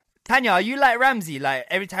 Tanya, are you like Ramsey?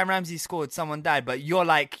 Every time Ramsey scored, someone died, but you're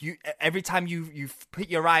every time you put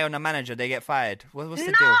your eye on a manager, they get fired. What's the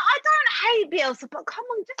deal? No, I don't hate Bielsa, but come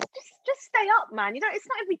on, just stay up, man. It's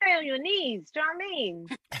not every day on your knees. Do you know what I mean?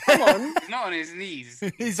 Come on. He's not on his knees.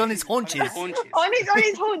 He's on his haunches. on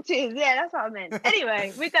his haunches. Yeah, that's what I meant.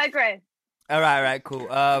 Anyway, we digress. All right, cool.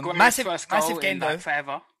 Massive game though.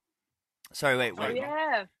 Forever. Sorry, wait.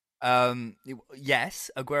 Yeah.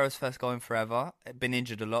 Yes, Aguero's first goal in forever. Been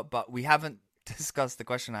injured a lot, but we haven't discussed the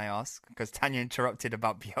question I asked because Tanya interrupted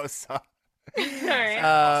about Bielsa.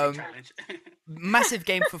 Massive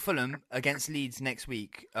game for Fulham against Leeds next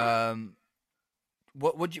week.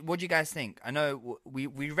 What do you guys think? I know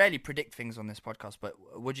we rarely predict things on this podcast, but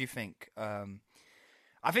what do you think?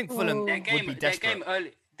 I think Fulham would be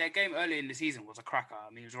desperate. Their game early in the season was a cracker. I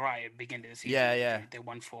mean, it was right at the beginning of the season. Yeah. They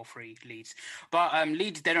won 4-3 Leeds. But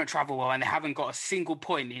Leeds, they don't travel well, and they haven't got a single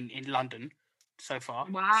point in London so far.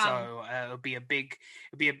 Wow. So it'll be a big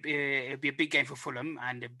game for Fulham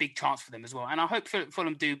and a big chance for them as well. And I hope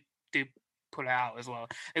Fulham do pull it out as well.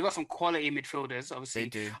 They've got some quality midfielders, obviously. They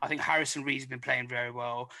do. I think Harrison Reed's been playing very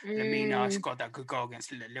well. Lemina's got that good goal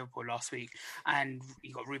against Liverpool last week. And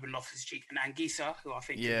you got Ruben Loftus-Cheek and Anguissa, who I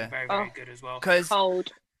think is very, very good as well.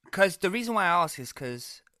 Because the reason why I ask is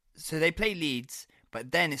because so they play Leeds,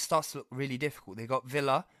 but then it starts to look really difficult. They got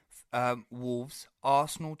Villa, Wolves,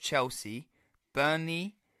 Arsenal, Chelsea,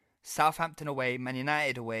 Burnley, Southampton away, Man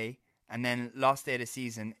United away, and then last day of the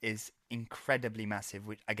season is incredibly massive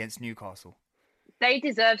against Newcastle. They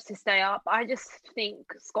deserve to stay up. I just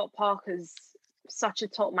think Scott Parker's such a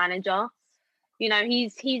top manager. You know,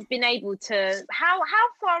 he's been able to. How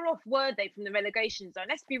far off were they from the relegation zone?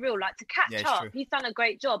 Let's be real. Like, to catch up, he's done a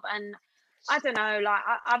great job. And I don't know. Like,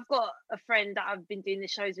 I've got a friend that I've been doing the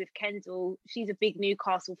shows with, Kendall. She's a big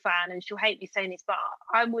Newcastle fan, and she'll hate me saying this, but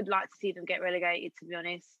I would like to see them get relegated. To be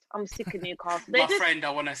honest, I'm sick of Newcastle. Friend, I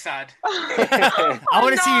want to sad. I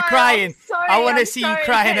want to see you crying. I want to see you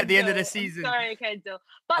crying at the end of the season. Sorry, Kendall.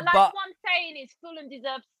 But what I'm saying is, Fulham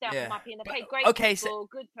deserves to step them up in. They play great football,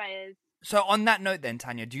 good players. So on that note then,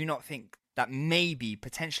 Tanya, do you not think that maybe,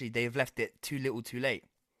 potentially, they have left it too little too late?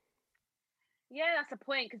 Yeah, that's a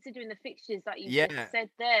point, considering the fixtures that you just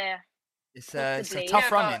said there. It's a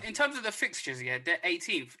tough run. In terms of the fixtures, they're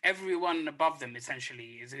 18th. Everyone above them,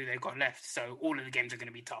 essentially, is who they've got left. So all of the games are going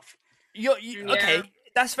to be tough. Okay,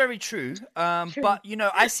 that's very true. But, you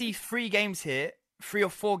know, I see 3 or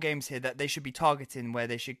 4 games here that they should be targeting where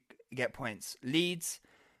they should get points. Leeds,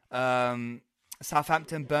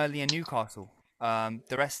 Southampton, Burnley, and Newcastle.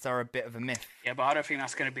 The rest are a bit of a myth. Yeah, but I don't think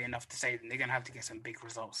that's going to be enough to save them. They're going to have to get some big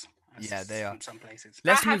results. They are. In some places.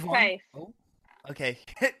 Let's move on. Oh, okay.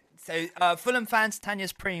 So, Fulham fans,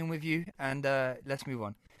 Tanya's praying with you, and let's move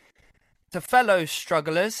on. To fellow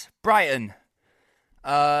strugglers, Brighton.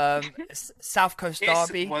 South Coast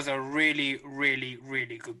Derby. This was a really, really,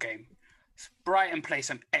 really good game. Brighton play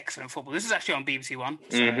some excellent football. This is actually on BBC One.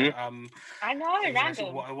 So, I know,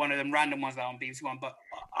 random. One of them random ones that are on BBC One. But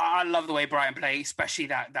I love the way Brighton play, especially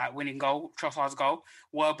that winning goal, Trossard's goal.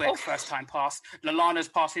 Welbeck first time pass. Lallana's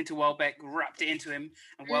pass into Welbeck, wrapped it into him,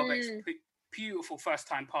 and Welbeck's beautiful first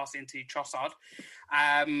time pass into Trossard.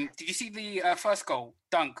 Did you see the first goal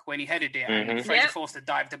dunk when he headed it and Fraser Forster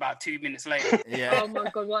dived about 2 minutes later? Oh my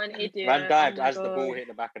God, what an idiot! Man dived as the ball hit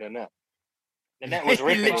the back of the net. The net was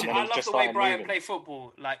ripping. I love the way Brighton play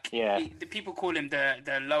football. Like, the people call him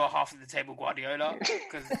the lower half of the table Guardiola,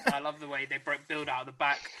 because I love the way they build out of the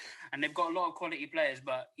back, and they've got a lot of quality players.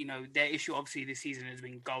 But you know, their issue obviously this season has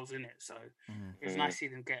been goals in it. So it's nice to see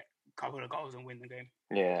them get a couple of goals and win the game.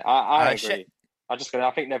 Yeah, I agree. I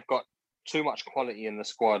think they've got too much quality in the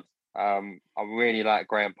squad. I really like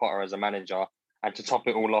Graham Potter as a manager, and to top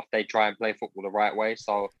it all off, they try and play football the right way.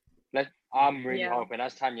 So I'm really hoping,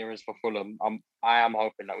 as Tanya is for Fulham, I am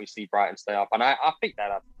hoping that we see Brighton stay up. And I think that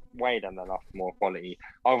have way than enough more quality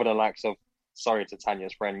over the likes of, sorry to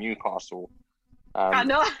Tanya's friend, Newcastle. I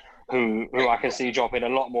know. Who I can see dropping a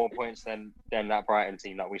lot more points than that Brighton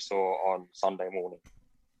team that we saw on Sunday morning.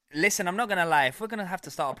 Listen, I'm not going to lie. If we're going to have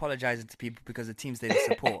to start apologising to people because of teams they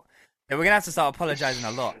support, then we're going to have to start apologising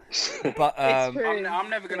a lot. But I'm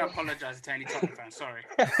never going to apologise to any Tottenham fans, sorry.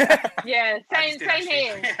 Yeah, same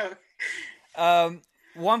here.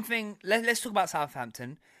 One thing, let's talk about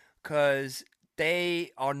Southampton, because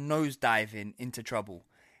they are nosediving into trouble.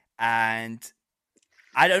 And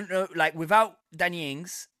I don't know, like, without Danny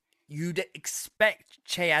Ings, you'd expect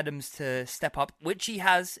Che Adams to step up, which he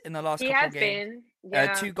has in the last couple of games.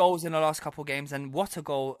 Yeah. 2 goals in the last couple of games, and what a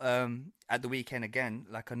goal at the weekend again,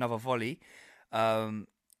 like another volley.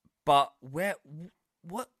 But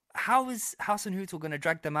how is Hasenhüttl going to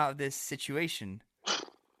drag them out of this situation?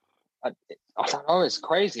 I don't know, it's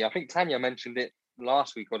crazy. I think Tanya mentioned it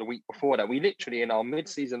last week or the week before that we literally, in our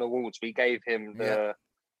mid-season awards, we gave him the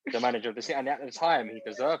manager of the season, and at the time he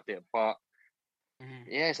deserved it. But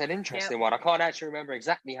it's an interesting one. I can't actually remember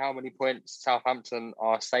exactly how many points Southampton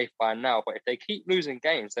are safe by now, but if they keep losing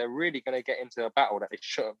games, they're really going to get into a battle that they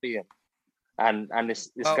shouldn't be in. And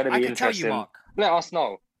it's going to be interesting. Tell you, Mark. Let us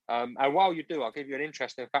know. And while you do, I'll give you an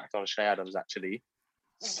interesting fact on Che Adams, actually.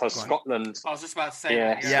 So Scotland... I was just about to say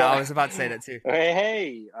that. Yeah, I was about to say that too.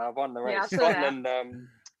 Hey, I won the race. Yeah, Scotland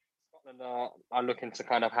are looking to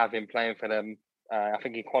kind of have him playing for them. I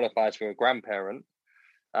think he qualifies for a grandparent.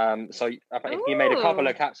 So I think he made a couple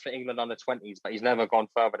of caps for England under 20s, but he's never gone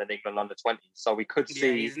further than England under 20s. So we could see.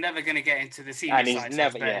 Yeah, he's never going to get into the senior side. So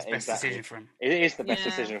it's best decision for him. It is the best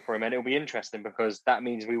decision for him, and it'll be interesting because that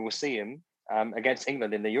means we will see him against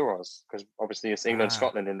England in the Euros, because obviously it's England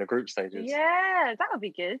Scotland in the group stages. Yeah, that would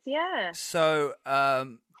be good. Yeah. So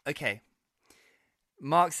okay,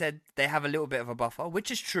 Mark said they have a little bit of a buffer,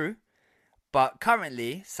 which is true. But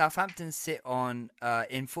currently, Southampton sit on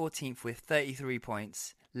in 14th with 33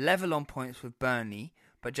 points, level on points with Burnley,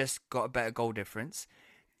 but just got a better goal difference.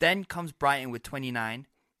 Then comes Brighton with 29,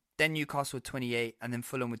 then Newcastle with 28, and then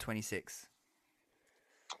Fulham with 26.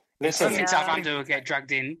 Listen, I think Southampton will get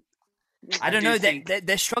dragged in. I don't know.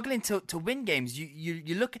 They're struggling to win games.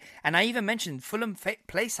 You look, and I even mentioned Fulham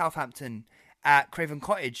play Southampton at Craven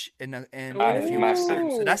Cottage in a few months'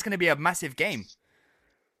 time. So that's going to be a massive game.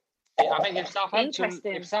 I think if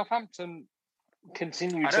Southampton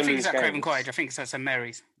continue to lose games... I don't think it's at Craven Cottage. I think it's at St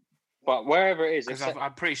Mary's. But wherever it is... Because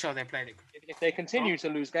I'm pretty sure they played it. If they continue to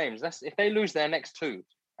lose games, if they lose their next two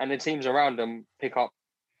and the teams around them pick up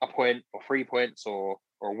a point or 3 points or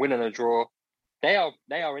win and a draw, they are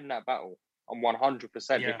in that battle on 100%.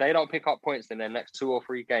 Yeah. If they don't pick up points in their next 2 or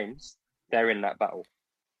 3 games, they're in that battle.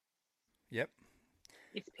 Yep.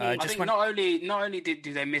 I think not only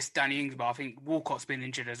do they miss Danny Ings, but I think Walcott's been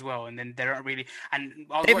injured as well, and then they don't really. And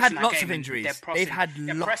they've had lots of injuries.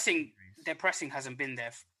 Their pressing hasn't been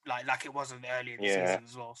there like it was earlier in the season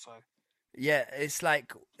as well. So yeah, it's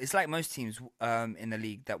like most teams in the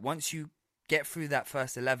league that once you get through that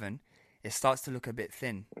first 11, it starts to look a bit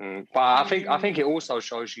thin. But I think it also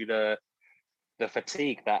shows you the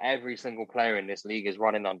fatigue that every single player in this league is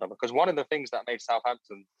running under. Because one of the things that made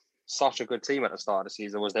Southampton such a good team at the start of the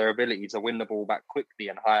season was their ability to win the ball back quickly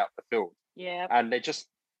and high up the field. Yeah. And it just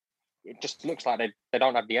looks like they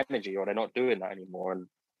don't have the energy, or they're not doing that anymore, and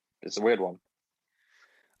it's a weird one.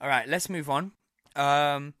 All right, let's move on.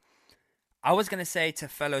 I was going to say to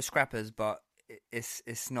fellow scrappers, but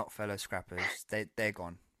it's not fellow scrappers. They're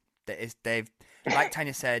gone. They've like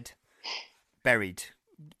Tanya said, buried.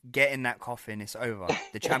 Get in that coffin. It's over.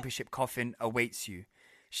 The championship coffin awaits you.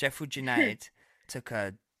 Sheffield United took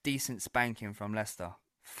a decent spanking from Leicester,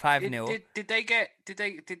 5-0. Did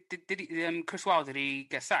Chris Wilder, did he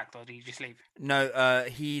get sacked or did he just leave? No,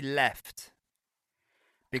 he left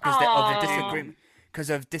because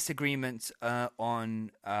of disagreements on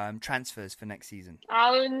transfers for next season.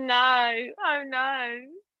 Oh no!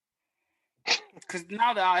 Because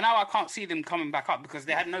now I can't see them coming back up, because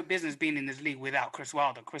they had no business being in this league without Chris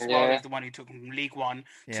Wilder. Chris Wilder is the one who took them from League One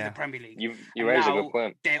to the Premier League. You raise a good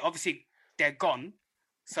point. They're gone.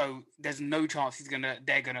 So there's no chance they're gonna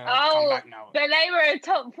come back now. But they were a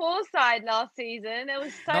top 4 side last season. It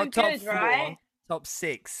was so not good, top 4, right? Top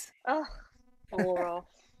 6. Oh, 4 off.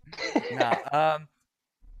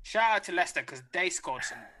 Shout out to Leicester because they scored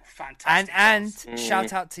some fantastic and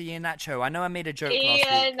shout out to Iheanacho. I know I made a joke last week.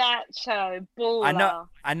 Iheanacho, baller.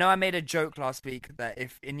 I know I made a joke last week that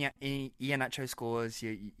if Iheanacho scores,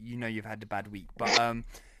 you know you've had a bad week. But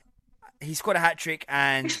he scored a hat-trick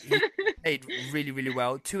and he played really, really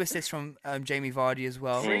well. 2 assists from Jamie Vardy as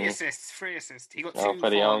well. 3 assists. He got 2 for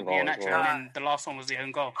Iheanacho, and then the last one was the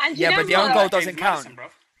own goal. And but the own goal doesn't count. Madison,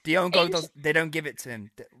 the own goal they don't give it to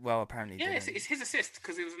him. Well, apparently. Yeah, it's his assist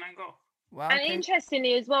because it was an own goal. Well, and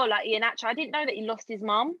interestingly as well, like Iheanacho, I didn't know that he lost his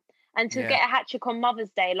mum. And to get a hat-trick on Mother's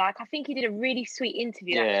Day, like, I think he did a really sweet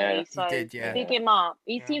interview, actually. So he did, big him up.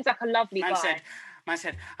 He seems like a lovely guy. Man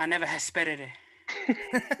said, I never espered it.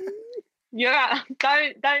 Yeah,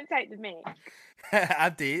 don't take the mic.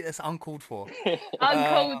 Abdi, that's uncalled for.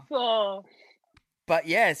 Uncalled for. But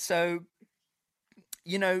yeah, so,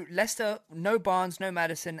 you know, Leicester, no Barnes, no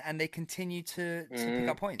Maddison, and they continue to pick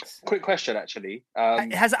up points. Quick question, actually.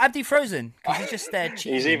 Has Abdi frozen? Because he's just there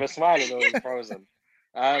cheating. He's either smiling or he's frozen.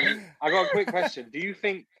 I got a quick question. Do you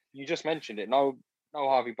think, you just mentioned it, no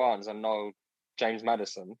Harvey Barnes and no James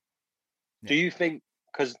Maddison. Do you think,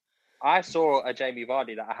 because I saw a Jamie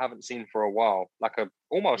Vardy that I haven't seen for a while,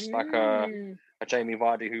 almost like a Jamie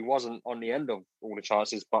Vardy who wasn't on the end of all the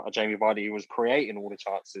chances, but a Jamie Vardy who was creating all the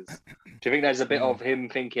chances. Do you think there's a bit of him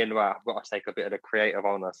thinking, well, I've got to take a bit of the creative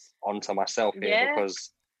onus onto myself here because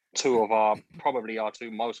probably our 2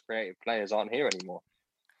 most creative players aren't here anymore?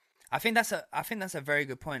 I think that's a very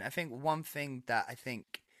good point. I think one thing that I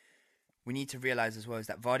think we need to realize as well is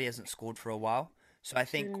that Vardy hasn't scored for a while. So I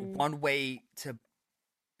think one way to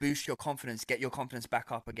boost your confidence, get your confidence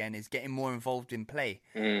back up again, is getting more involved in play.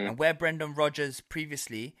 And where Brendan Rodgers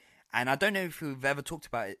previously, and I don't know if we've ever talked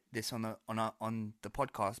about this on the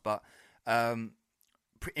podcast, but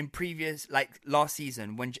in previous, like last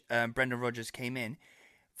season when Brendan Rodgers came in,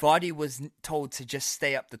 Vardy was told to just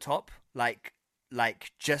stay up the top, like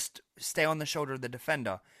just stay on the shoulder of the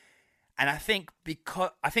defender. And I think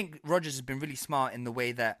Rodgers has been really smart in the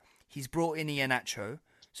way that he's brought in Iheanacho,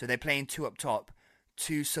 so they're playing two up top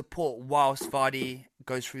to support whilst Vardy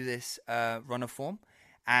goes through this run of form.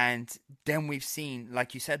 And then we've seen,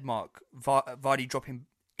 like you said, Mark, Vardy dropping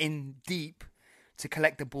in deep to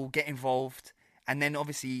collect the ball, get involved, and then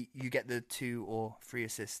obviously you get the 2 or 3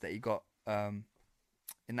 assists that you got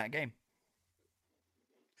in that game.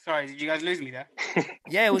 Sorry, did you guys lose me there?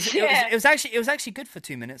 Yeah, it was actually good for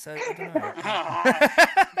 2 minutes. I don't know.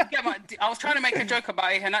 I was trying to make a joke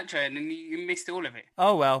about Iheanacho and then you missed all of it.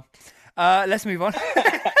 Oh well, let's move on.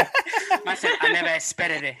 Man said, I never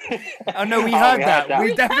expected it. Oh no, we heard that.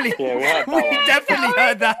 We definitely,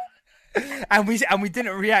 heard that, and we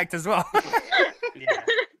didn't react as well.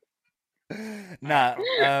 Nah,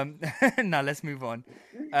 let's move on.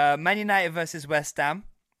 Man United versus West Ham.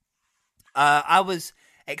 I was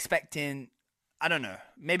expecting, I don't know,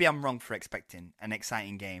 maybe I'm wrong for expecting an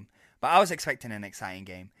exciting game, but I was expecting an exciting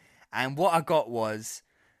game. And what I got was,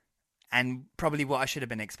 and probably what I should have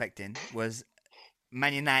been expecting, was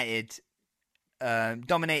Man United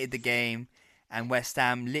dominated the game and West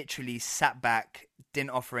Ham literally sat back,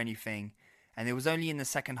 didn't offer anything. And it was only in the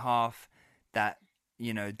second half that,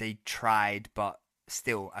 they tried, but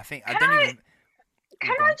still, I think...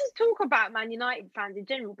 Can I just talk about Man United fans in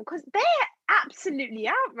general? Because they're absolutely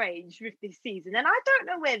outraged with this season, and I don't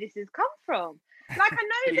know where this has come from. Like,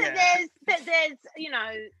 I know that there's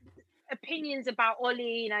opinions about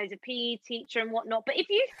Ollie, he's a PE teacher and whatnot. But if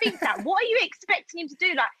you think that, what are you expecting him to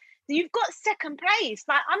do? Like, you've got second place.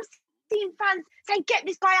 Like, I'm seeing fans say, "Get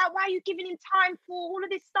this guy out. Why are you giving him time for all of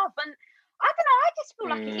this stuff?" And I don't know. I just feel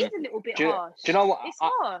like it is a little bit harsh. Do you know what? It's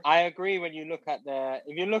harsh. I agree when you look at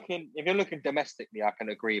if you're looking domestically, I can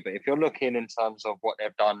agree. But if you're looking in terms of what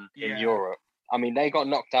they've done in Europe, I mean, they got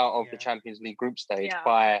knocked out of the Champions League group stage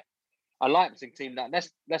by a Leipzig team that,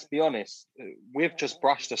 let's be honest, we've just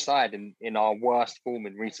brushed aside in our worst form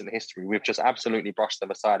in recent history. We've just absolutely brushed them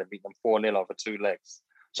aside and beat them 4-0 over 2 legs.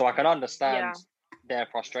 So I can understand their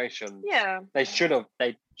frustration. Yeah. They should have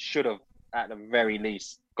at the very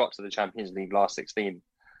least got to the Champions League last 16.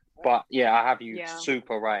 But I have you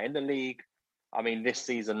super right. In the league, I mean, this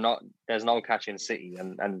season there's no catching City,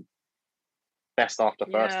 and best after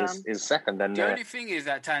first is second. And the only thing is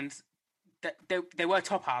that they were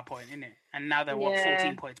top at a point, innit? And now they're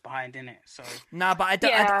 14 points behind, innit? So but I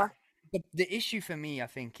don't. The issue for me, I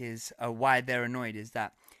think, is why they're annoyed is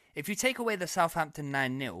that if you take away the Southampton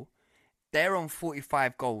 9-0, they're on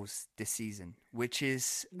 45 goals this season, which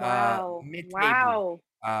is mid-table.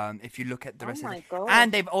 Wow. If you look at the rest of it. God.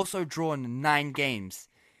 And they've also drawn 9 games,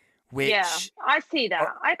 which... Yeah, I see that.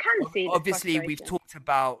 I can see that. Obviously, we've talked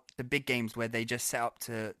about the big games where they just set up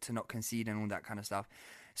to not concede and all that kind of stuff.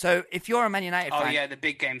 So if you're a Man United fan... Oh, yeah, the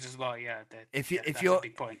big games as well, yeah. That's a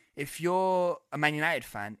big point. If you're a Man United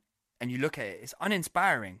fan and you look at it, it's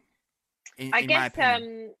uninspiring, in my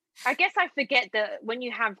opinion. I guess I forget that when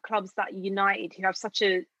you have clubs like United who have such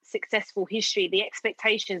a successful history, the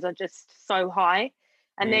expectations are just so high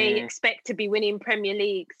and they expect to be winning Premier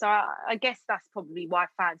League. So I guess that's probably why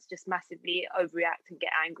fans just massively overreact and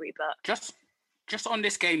get angry. But just on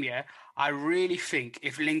this game, I really think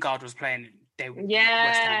if Lingard was playing, West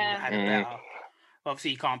Ham had it better.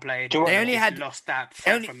 Obviously, he can't play. They only had lost that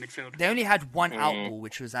from midfield. They only had one out ball,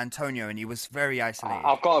 which was Antonio, and he was very isolated.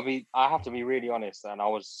 I have to be really honest, and I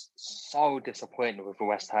was so disappointed with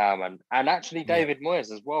West Ham and actually David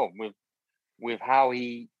Moyes as well with how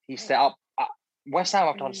he set up. West Ham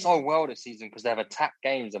have done so well this season because they've attacked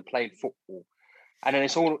games and played football, and then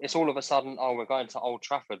it's all of a sudden, we're going to Old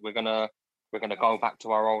Trafford. We're gonna go back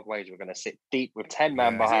to our old ways. We're going to sit deep with 10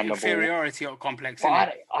 men behind the ball. Inferiority complex.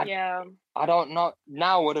 I don't know.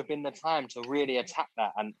 Now would have been the time to really attack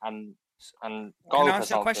that and go for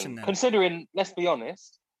something. Question, then? Considering, let's be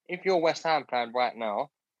honest, if you're West Ham fan right now,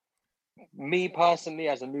 me personally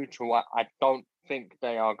as a neutral, I don't think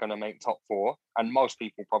they are going to make top 4, and most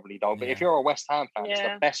people probably don't. But if you're a West Ham fan, it's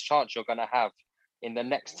the best chance you're going to have in the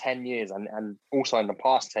next 10 years and also in the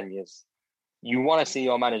past 10 years. You want to see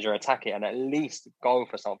your manager attack it and at least go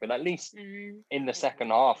for something. At least in the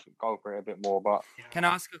second half, go for it a bit more. But can I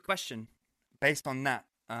ask a question based on that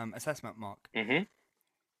assessment, Mark? Mm-hmm.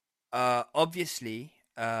 Obviously,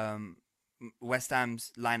 West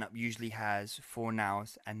Ham's lineup usually has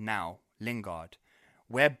Fornals and now Lingard.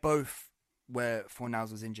 where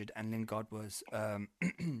Fornals was injured and Lingard was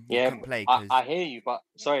couldn't play. I hear you, but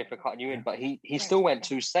sorry for cutting you in, but he still went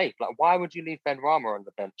too safe. Like, why would you leave Benrahma on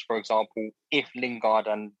the bench, for example, if Lingard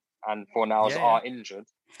and Fornals are injured?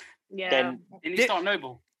 Then you start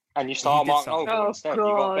Noble. And you start Mark Noble instead. God.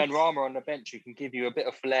 You got Benrahma on the bench who can give you a bit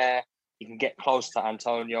of flair. You can get close to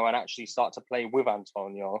Antonio and actually start to play with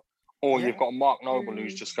Antonio. Or you've got Mark Noble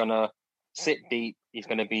who's just going to sit deep. He's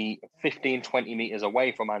going to be 15, 20 metres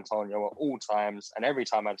away from Antonio at all times. And every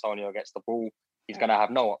time Antonio gets the ball, he's going to have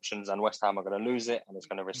no options. And West Ham are going to lose it. And it's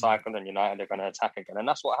going to recycle. And United are going to attack again. And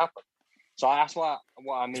that's what happened. So that's what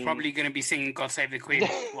I mean. He's probably going to be singing God Save the Queen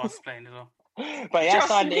whilst playing as well. But he has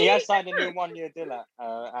signed a new 1-year deal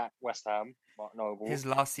at West Ham, Mark Noble. His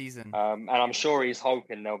last season. And I'm sure he's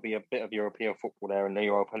hoping there'll be a bit of European football there in the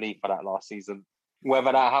Europa League for that last season.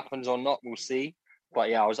 Whether that happens or not, we'll see. But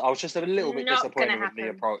yeah, I was just a little bit disappointed with the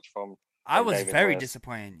approach from I was David very Moyes.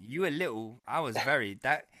 disappointed. You were little. I was very.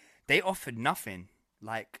 They offered nothing.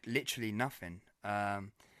 Like, literally nothing.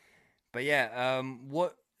 But yeah,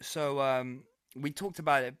 we talked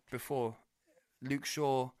about it before. Luke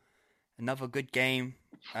Shaw, another good game.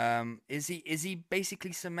 Is he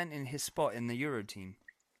basically cementing his spot in the Euro team?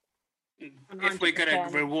 100%. If we're going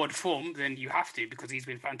to reward form, then you have to, because he's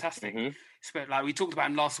been fantastic. Like we talked about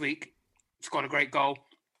him last week, scored a great goal,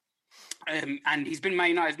 and he's been Man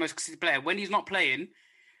United's most consistent player. When he's not playing,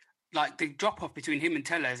 like the drop off between him and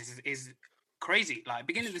Telles is crazy. Like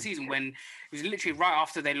beginning of the season, when it was literally right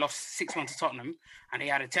after they lost 6-1 to Tottenham, and he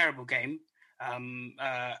had a terrible game in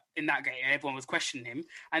that game, and everyone was questioning him,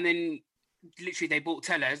 and then literally they bought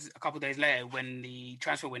Telles a couple of days later when the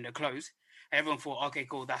transfer window closed. Everyone thought, okay,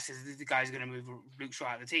 cool, this the guy's going to move Luke Shaw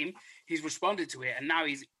out of the team. He's responded to it, and now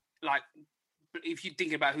he's like, if you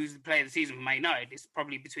think about who's the player of the season for Man United, it's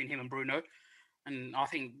probably between him and Bruno. And I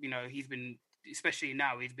think, he's been, especially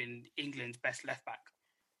now, he's been England's best left back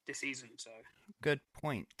this season. So good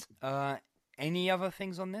point. Any other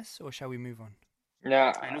things on this, or shall we move on?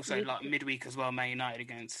 Yeah, and also like midweek as well, Man United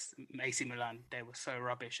against AC Milan, they were so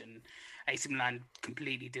rubbish, and AC Milan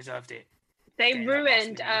completely deserved it. They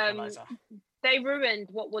ruined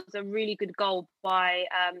what was a really good goal by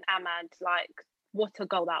Ahmad. Like, what a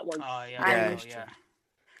goal that was! Oh yeah,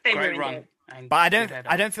 They great run. it. But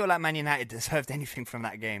I don't feel like Man United deserved anything from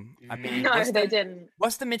that game. I mean, they didn't.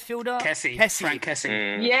 What's the midfielder? Frank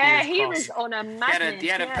Kessie. Yeah, he was on a madness. He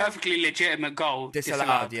had a perfectly legitimate goal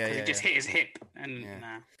disallowed. He just hit his hip and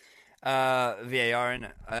VAR in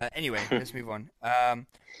it. Anyway, let's move on.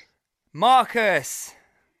 Marcus.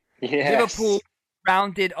 Yes. Liverpool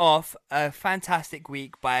rounded off a fantastic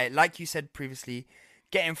week by, like you said previously,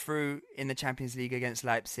 getting through in the Champions League against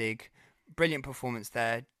Leipzig. Brilliant performance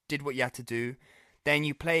there. Did what you had to do. Then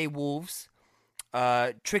you play Wolves.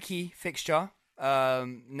 Tricky fixture.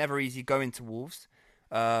 Never easy going to Wolves.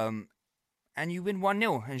 And you win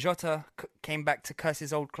 1-0. And Jota came back to curse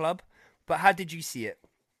his old club. But how did you see it?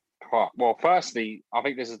 Well, firstly, I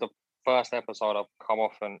think this is the first episode I've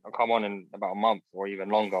come on in about a month or even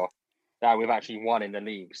longer that we've actually won in the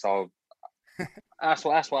league. So that's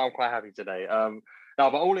why I'm quite happy today.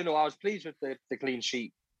 But all in all, I was pleased with the clean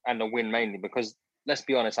sheet and the win mainly because, let's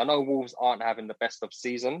be honest, I know Wolves aren't having the best of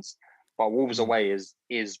seasons, but Wolves away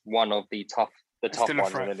is one of the tough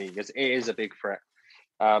ones in the league. It is a big threat.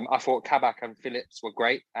 I thought Kabak and Phillips were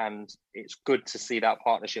great, and it's good to see that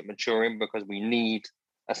partnership maturing because we need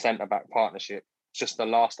a centre-back partnership just to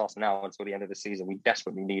last us now until the end of the season. We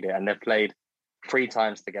desperately need it, and they've played 3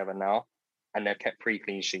 times together now, and they've kept 3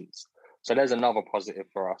 clean sheets. So there's another positive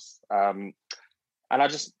for us. And I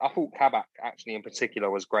thought Kabak actually in particular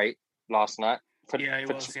was great last night.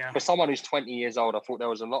 For someone who's 20 years old, I thought there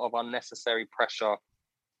was a lot of unnecessary pressure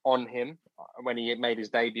on him when he made his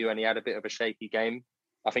debut and he had a bit of a shaky game.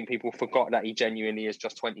 I think people forgot that he genuinely is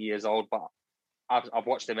just 20 years old, but I've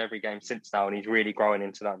watched him every game since now, and he's really growing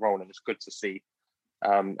into that role, and it's good to see.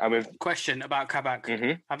 Question about Kabak.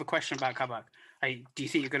 Mm-hmm. I have a question about Kabak. Hey, do you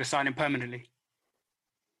think you're going to sign him permanently?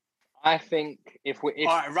 I think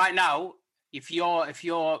right now, if you're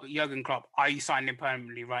Jurgen Klopp, are you signing him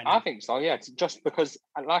permanently right now? I think so. Yeah, just because,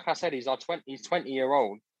 like I said, he's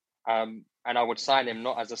 20-year-old, and I would sign him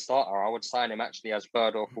not as a starter. I would sign him actually as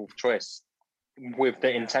 3rd or 4th choice, with the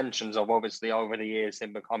intentions of obviously over the years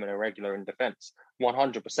him becoming a regular in defence.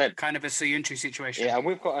 100%. Kind of a Soyuncu situation. Yeah, and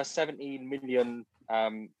we've got a 17 million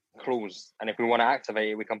clause, and if we want to activate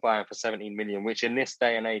it, we can buy him for 17 million, which in this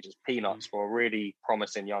day and age is peanuts for a really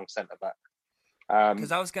promising young centre back.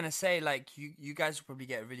 Because I was going to say, like, you guys will probably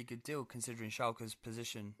get a really good deal considering Schalke's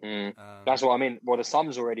position. That's what I mean. Well, the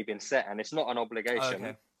sum's already been set, and it's not an obligation.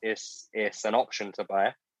 Okay. It's an option to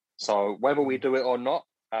buy. So whether we do it or not,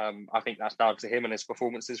 I think that's down to him and his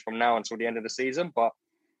performances from now until the end of the season. But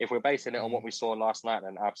if we're basing it on what we saw last night,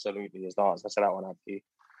 then absolutely is the answer to that one, Abdi.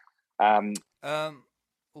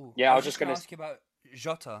 I was just going to ask you about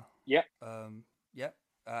Jota. Yeah.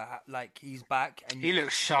 Like he's back, and he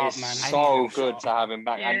looks sharp, man. So good to have him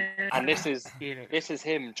back, and this is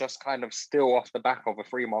him just kind of still off the back of a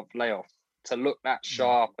 3-month layoff to look that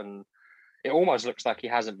sharp, and it almost looks like he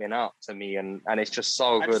hasn't been out to me, and it's just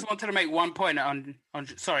so good. I just wanted to make one point on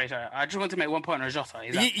sorry. I just want to make one point on Jota.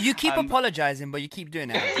 You keep apologizing, but you keep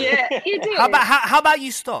doing it. Yeah, you do. How about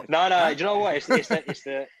you stop? No. Do you know what? It's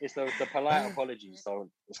the polite apology, so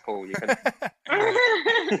it's cool. You can.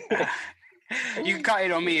 You can cut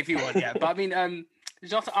it on me if you want, yeah. But I mean,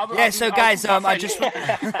 Jota. Guys, I just. I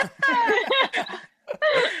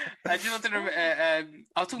just wanted to. I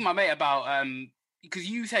was talking to my mate about because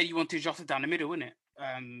you said you wanted Jota down the middle, wouldn't it?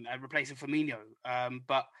 Replacing Firmino.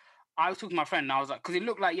 But I was talking to my friend, and I was like, because it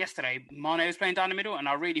looked like yesterday Mane was playing down the middle, and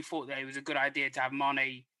I really thought that it was a good idea to have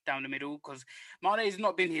Mane down the middle because Mane has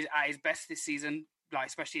not been at his best this season. Like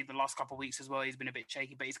especially the last couple of weeks as well, he's been a bit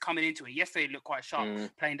shaky, but he's coming into it. Yesterday, he looked quite sharp,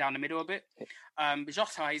 playing down the middle a bit.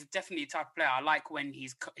 Jota is definitely the type of player I like when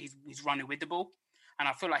he's running with the ball, and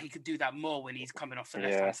I feel like he could do that more when he's coming off the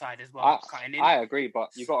left hand side as well. I agree,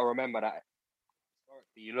 but you got to remember that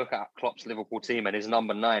you look at Klopp's Liverpool team, and his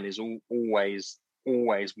number 9 is always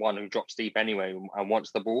one who drops deep anyway and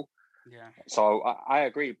wants the ball. Yeah. So I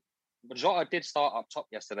agree. But Jota did start up top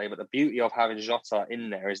yesterday, but the beauty of having Jota in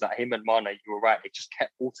there is that him and Mane, you were right, it just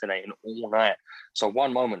kept alternating all night. So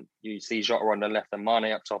one moment you see Jota on the left and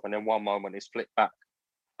Mane up top, and then one moment it's flipped back.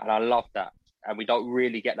 And I love that. And we don't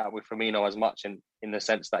really get that with Firmino as much in the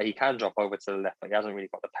sense that he can drop over to the left, but he hasn't really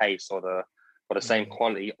got the pace or the same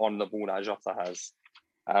quality on the ball that Jota has.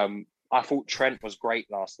 I thought Trent was great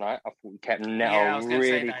last night. I thought he kept Neto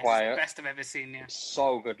really quiet. It's the best I've ever seen, yeah.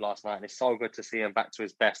 So good last night, and it's so good to see him back to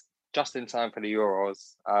his best. Just in time for the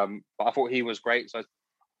Euros. But I thought he was great. So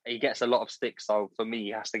he gets a lot of sticks. So for me, he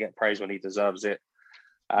has to get praise when he deserves it.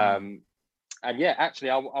 And yeah,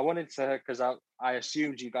 actually, I wanted to, because I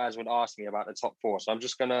assumed you guys would ask me about the top 4. So I'm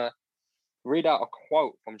just going to read out a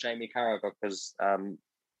quote from Jamie Carragher because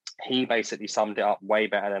he basically summed it up way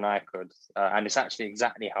better than I could. And it's actually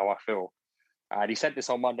exactly how I feel. And he said this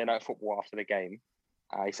on Monday Night Football after the game.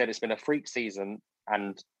 He said it's been a freak season,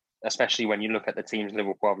 and especially when you look at the teams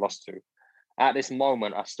Liverpool have lost to. At this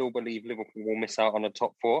moment, I still believe Liverpool will miss out on the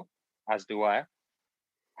top 4, as do I.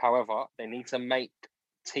 However, they need to make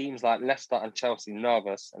teams like Leicester and Chelsea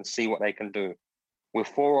nervous and see what they can do. With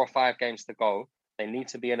 4 or 5 games to go, they need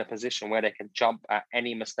to be in a position where they can jump at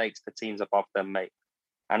any mistakes the teams above them make.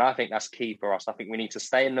 And I think that's key for us. I think we need to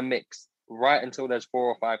stay in the mix right until there's 4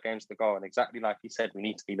 or 5 games to go. And exactly like you said, we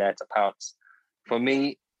need to be there to pounce. For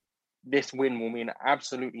me, this win will mean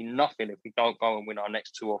absolutely nothing if we don't go and win our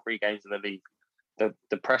next 2 or 3 games in the league.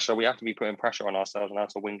 The pressure, we have to be putting pressure on ourselves now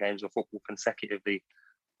to win games of football consecutively,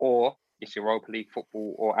 or it's Europa League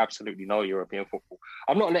football or absolutely no European football.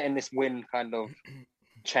 I'm not letting this win kind of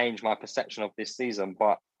change my perception of this season,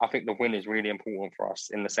 but I think the win is really important for us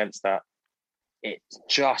in the sense that it's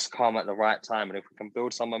just come at the right time. And if we can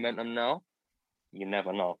build some momentum now, you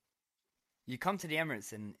never know. You come to the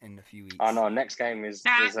Emirates in a few weeks. I know. Next game is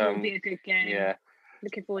will be a good game. Yeah.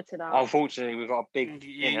 Looking forward to that. Unfortunately, we've got a big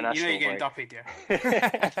international You know you're break. getting duppied,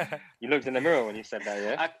 yeah. You looked in the mirror when you said that,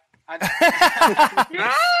 yeah?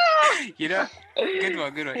 You know,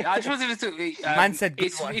 good one. I just wanted to Man said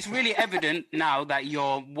good one. It's really evident now that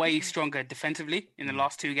you're way stronger defensively in the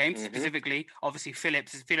last 2 games. Specifically, obviously,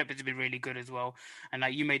 Phillips has been really good as well. And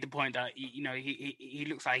like you made the point that he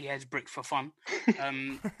looks like he has bricks for fun.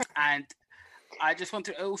 And I just want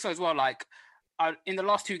to also as well, like, in the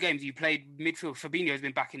last 2 games, you played midfield. Fabinho has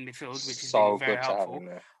been back in midfield, which has been very helpful.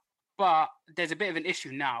 But there's a bit of an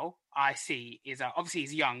issue now, I see, is that obviously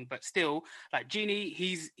he's young, but still, like Gini,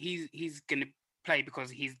 he's going to play because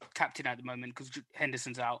he's captain at the moment because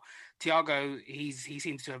Henderson's out. Thiago, he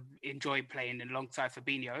seems to have enjoyed playing alongside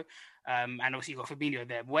Fabinho. And obviously you've got Fabinho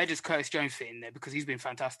there. Where does Curtis Jones fit in there? Because he's been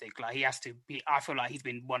fantastic. Like he has to be, I feel like he's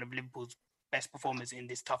been one of Liverpool's best performers in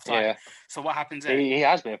this tough time. Yeah. So what happens there? He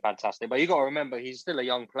has been fantastic, but you got to remember he's still a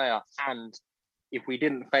young player, and if we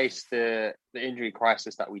didn't face the injury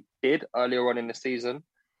crisis that we did earlier on in the season,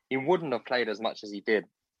 he wouldn't have played as much as he did.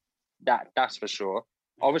 That's for sure.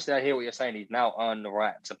 Obviously, I hear what you're saying. He's now earned the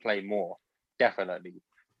right to play more, definitely.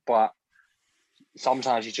 But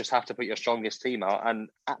sometimes you just have to put your strongest team out, and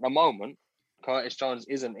at the moment, Curtis Jones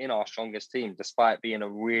isn't in our strongest team, despite being a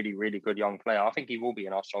really, really good young player. I think he will be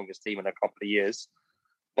in our strongest team in a couple of years.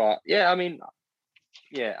 But yeah, I mean,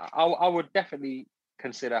 yeah, I would definitely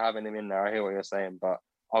consider having him in there. I hear what you're saying, but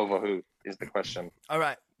over who is the question. All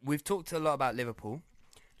right, we've talked a lot about Liverpool.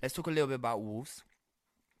 Let's talk a little bit about Wolves.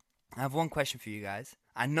 I have one question for you guys.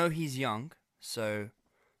 I know he's young, so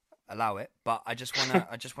allow it, but I just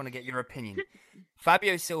wanna get your opinion.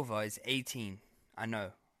 Fabio Silva is 18. I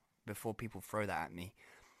know, before people throw that at me.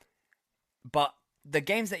 But the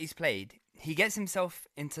games that he's played, he gets himself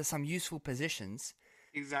into some useful positions.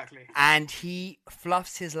 Exactly. And he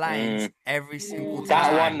fluffs his lines every single time.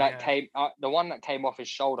 That one that came, the one that came off his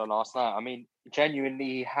shoulder last night. I mean, genuinely,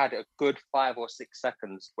 he had a good 5 or 6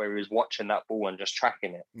 seconds where he was watching that ball and just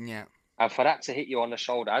tracking it. Yeah. And for that to hit you on the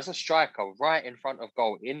shoulder as a striker, right in front of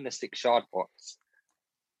goal in the 6-yard box,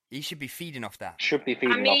 he should be feeding off that.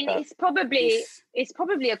 It's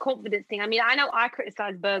probably a confidence thing. I mean, I know I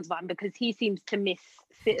criticise Bergwijn because he seems to miss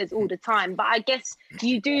sitters all the time, but I guess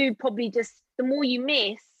you do probably just, the more you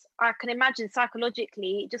miss, I can imagine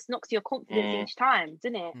psychologically, it just knocks your confidence each time,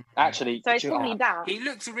 doesn't it? Actually, so it's probably that. He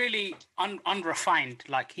looks really unrefined.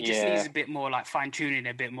 Like he just needs a bit more like fine tuning,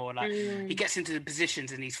 a bit more like he gets into the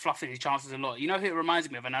positions and he's fluffing his chances a lot. You know who it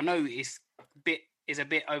reminds me of, and I know it's a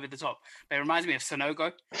bit over the top, but it reminds me of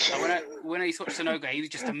Sonogo. Like when I watched Sonogo, he was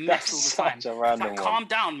just a mess all the time. It's like, calm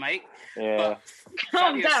down, mate. Yeah.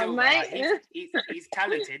 Calm down, Silva, mate. Like, he's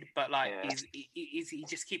talented, but like he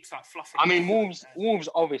just keeps like fluffing. I mean, Wolves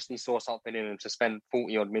obviously saw something in him to spend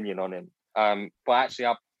 40-odd million on him. But actually,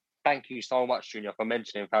 I thank you so much, Junior, for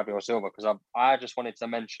mentioning Fabio Silva, because I just wanted to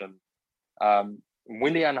mention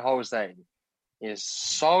Willian Jose is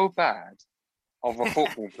so bad of a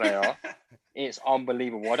football player. It's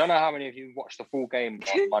unbelievable. I don't know how many of you watched the full game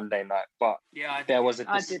on Monday night, but there was a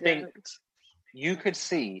distinct. You could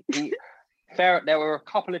see there were a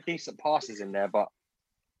couple of decent passes in there, but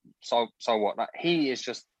so what? Like, he is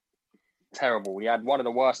just terrible. He had one of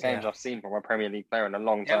the worst games I've seen from a Premier League player in a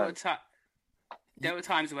long time. There were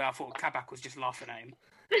times where I thought Kabak was just laughing at him.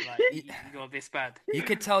 Like, you're this bad. You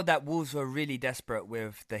could tell that Wolves were really desperate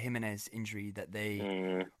with the Jimenez injury, that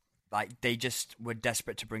they they just were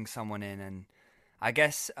desperate to bring someone in. And I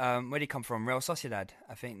guess, where did he come from? Real Sociedad.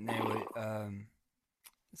 I think they were...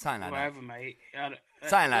 something like Whatever, that. Mate.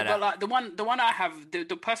 Something like that. But like the one I have, the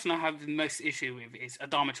person I have the most issue with is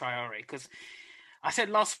Adama Traore, because I said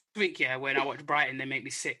last week, when I watch Brighton, they make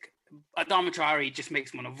me sick. Adama Traore just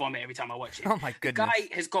makes me want to vomit every time I watch it. Oh my goodness! The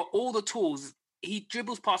guy has got all the tools. He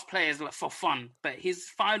dribbles past players like for fun, but his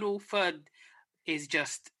final third is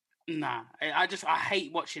just nah. I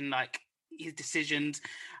hate watching like his decisions.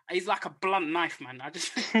 He's like a blunt knife, man.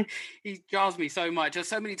 He jars me so much. There's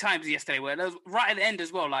so many times yesterday where there was right at the end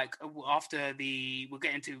as well, like after we'll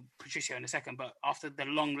get into Patricio in a second, but after the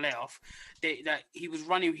long layoff, he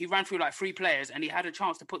ran through like 3 players and he had a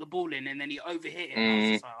chance to put the ball in and then he overhit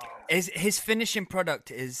it. His finishing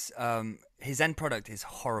product is, his end product is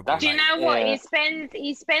horrible. Do you know what?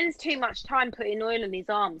 He spends too much time putting oil in his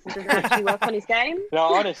arms and doesn't actually work on his game.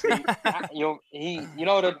 No, honestly, when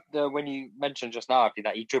you mentioned just now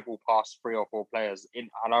that he dribbled past 3 or 4 players, and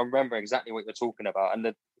I remember exactly what you're talking about. And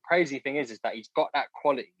the crazy thing is that he's got that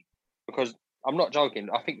quality, because I'm not joking.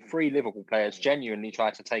 I think 3 Liverpool players genuinely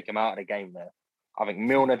tried to take him out of the game there. I think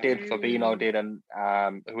Milner did, Fabinho did, and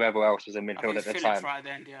whoever else was in midfield at the time. Right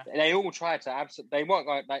then, They all tried to they weren't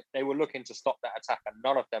going. They were looking to stop that attack, and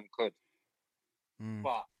none of them could.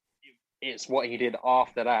 But it's what he did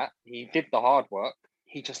after that. He did the hard work.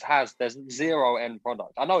 He just there's zero end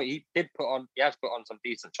product. I know he has put on some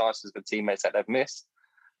decent chances for teammates that they've missed.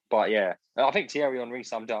 But I think Thierry Henry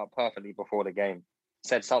summed it up perfectly before the game.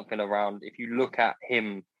 Said something around, if you look at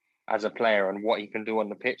him as a player and what he can do on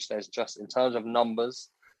the pitch, there's just, in terms of numbers,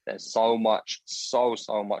 there's so much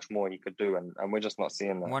more he could do, and we're just not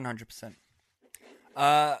seeing that. 100%.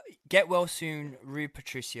 Get well soon, Rui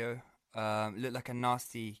Patricio. Looked like a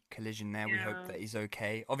nasty collision there. We hope that he's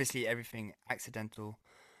okay. Obviously, everything accidental,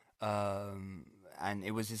 and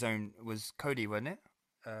it was his own. It was Cody, wasn't it?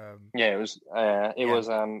 It was.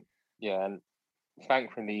 And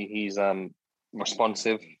thankfully he's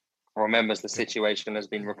responsive, remembers the situation has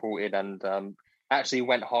been reported, and actually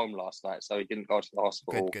went home last night, so he didn't go to the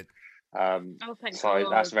hospital. Good. So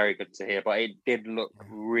that's very good to hear. But it did look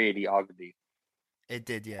really ugly. It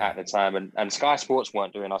did, at the time, and Sky Sports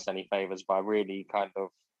weren't doing us any favors by really kind of,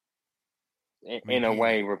 in a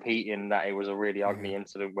way, repeating that it was a really ugly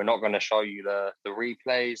incident. We're not going to show you the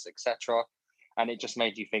replays, etc. And it just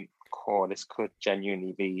made you think, this could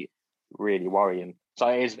genuinely be really worrying. So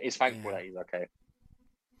it's thankful that he's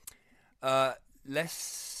okay.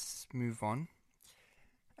 Let's move on.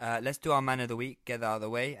 Let's do our man of the week, get that out of the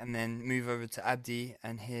way, and then move over to Abdi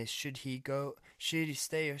and hear, should he go, should he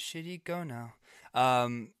stay, or should he go now?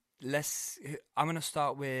 I'm gonna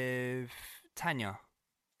start with Tanya.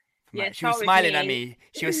 Yeah, she was smiling at me.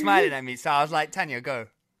 She was smiling at me, so I was like, Tanya, go.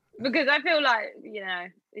 Because I feel like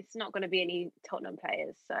it's not going to be any Tottenham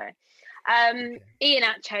players. So, Ian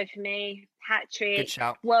Acho for me, hat trick, good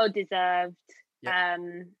shout, well deserved. Yep.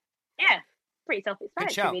 Pretty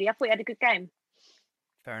self-explanatory. Really, I thought he had a good game.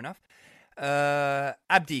 Fair enough.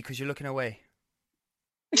 Abdi, because you're looking away.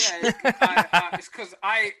 Yeah, it's because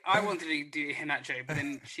I wanted to do Hinacho, but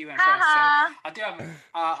then she went first. So I do have.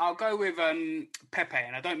 I'll go with Pepe,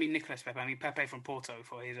 and I don't mean Nicolas Pepe. I mean Pepe from Porto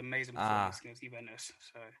for his amazing performance against Juventus.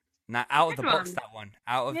 So now out of the box, that one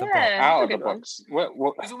out of the box. Out of the box. What? It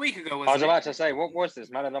was a week ago. I was about to say, what was this,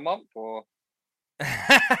 man of the month or?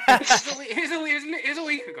 It was a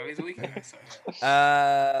week ago.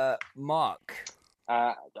 So. Mark.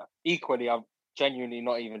 Equally, I'm genuinely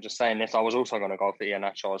not even just saying this. I was also going to go for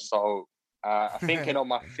Iheanacho. So, thinking on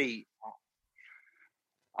my feet,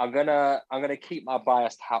 I'm gonna keep my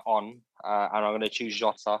biased hat on, and I'm gonna choose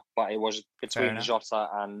Jota. But it was between Jota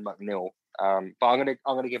and McNeil. But I'm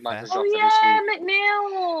gonna give mine to Jota this week.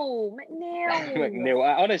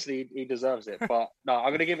 McNeil. Honestly, he deserves it. But no,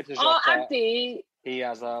 I'm gonna give it to Jota. Abdi. He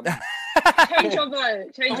has Change your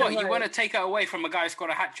vote. You want to take it away from a guy who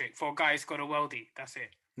scored a hat trick for a guy who scored a worldie? That's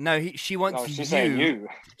it. No, she wants she's saying you.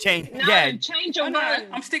 Change. No, yeah, change your vote.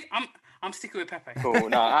 I'm sticking with Pepe. Cool.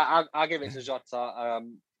 No, I'll give it to Jota.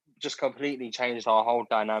 Just completely changed our whole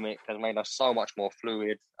dynamic. Has made us so much more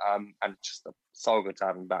fluid. And just so good to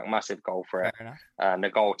have him back. Massive goal for it. And the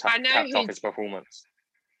goal capped off his performance.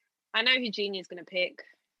 I know who Genia's going to pick.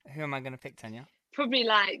 Who am I going to pick, Tanya? Probably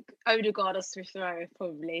like Odegaard or Smith Rowe,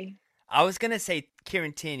 probably. I was going to say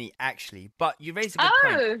Kieran Tierney, actually, but you raised a good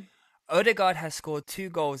point. Odegaard has scored 2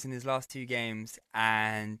 goals in his last 2 games,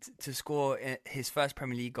 and to score his first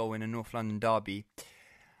Premier League goal in a North London derby,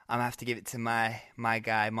 I'm going to have to give it to my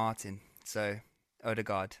guy, Martin. So,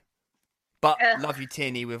 Odegaard. But love you,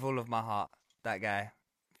 Tierney, with all of my heart. That guy.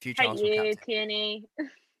 Future Arsenal captain. Tierney.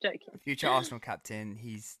 Joking. Future Arsenal captain.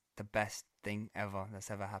 He's the best thing ever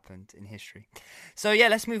that's ever happened in history. So, yeah,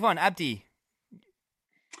 let's move on. Abdi.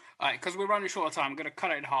 All right, because we're running short of time, I'm going to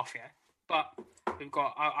cut it in half here. But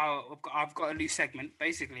I've got a new segment.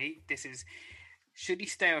 Basically, this is should he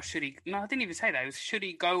stay or should he? No, I didn't even say that. It was should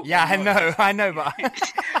he go? Yeah, I know, but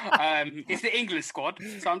it's the England squad.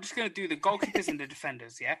 So I'm just going to do the goalkeepers and the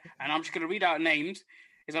defenders. Yeah, and I'm just going to read out names.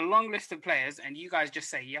 It's a long list of players, and you guys just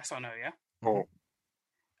say yes or no. Yeah. Cool.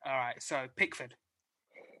 All right. So Pickford.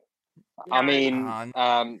 No. I mean,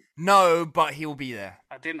 no, but he'll be there.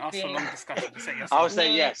 I didn't ask for a long discussion to say yes. I would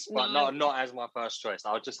say yes, but not as my first choice.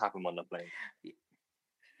 I would just have him on the plane.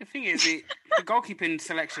 The thing is, the goalkeeping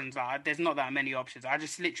selections there's not that many options. I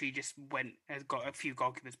just literally has got a few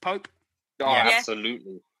goalkeepers. Pope. Oh, yeah.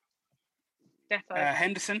 Absolutely.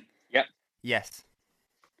 Henderson. Yep. Yes.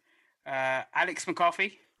 Alex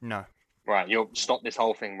McCarthy. No. Right, you'll stop this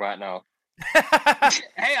whole thing right now.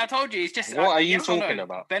 Hey, I told you, it's just. What are you talking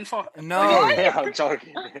about? Ben Foster. No. I'm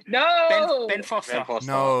joking. No. Ben Foster.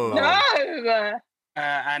 No. No.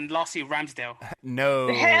 And lastly, Ramsdale.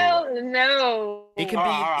 No. Hell no. He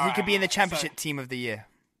could be in the championship team of the year.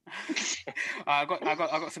 I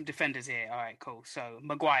got some defenders here. All right, cool. So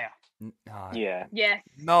Maguire. Yeah. Yes.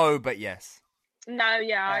 No, but yes. No,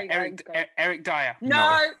 yeah. Eric Dyer.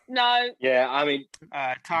 No. Yeah, I mean,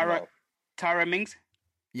 Tyra Mings.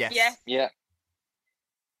 Yes. Yeah.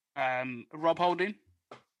 Rob Holding.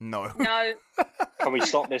 No. Can we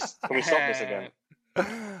stop this? Can we stop this again?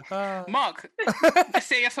 Mark, just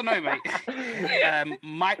say yes or no, mate.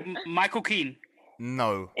 Michael Keane.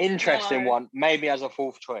 No. Interesting one. Maybe as a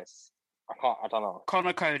 4th choice. I don't know.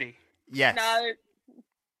 Connor Cody. Yes. No.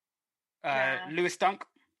 Lewis Dunk.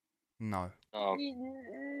 No. Oh.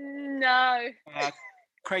 No.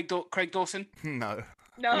 Craig Dawson. No.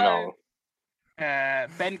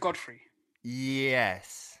 Ben Godfrey.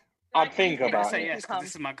 Yes. I'd think about say yes because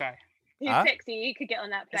this is my guy. He's sexy. He could get on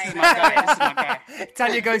that plane. This is my guy.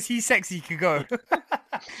 Tanya goes, he's sexy, he could go.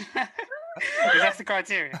 That's the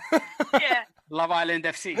criteria. Yeah. Love Island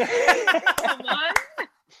FC.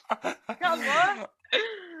 Come on.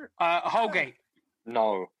 Holgate.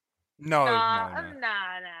 No.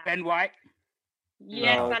 Ben White.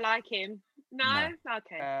 Yes, No. I like him. No.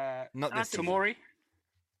 Okay. Not this Tomori.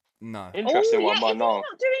 No. Interesting one, but no. He's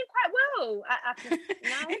not doing quite well.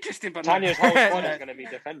 No. Interesting, but Tanya's whole squad is going to be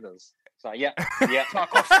defenders. So, yeah.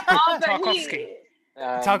 Tarkovsky.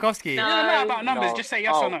 Tarkovsky. It doesn't matter about numbers. Just say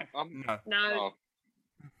yes or no. No.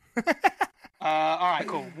 All right,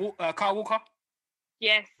 cool. Kyle Walker.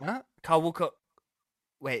 Yes. Huh? Kyle Walker.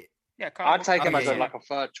 Wait. Yeah, Kyle I'd take him as yeah. like a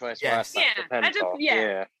 3rd choice. Yes.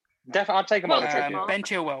 Yeah. Definitely, I'd take him on a trip. Ben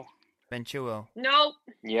Chilwell. Ben Chilwell. No.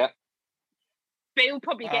 Yeah. But he'll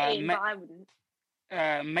probably get in, but I wouldn't.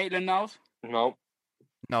 Maitland-Niles. No.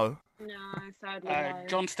 No. No, sadly no.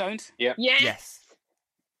 John Stones. Yeah. Yes.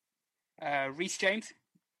 Reece James.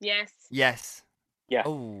 Yes. Yes. Yeah.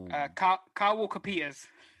 Oh. Kyle Walker-Peters.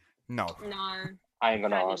 No. No. I ain't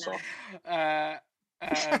gonna answer.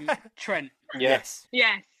 Trent. Yes.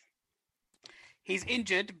 Yes. He's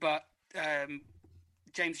injured, but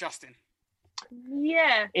James Justin.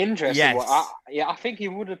 Yeah. Interesting. Yes. Well, I think he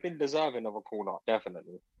would have been deserving of a call-up,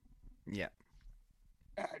 definitely. Yeah.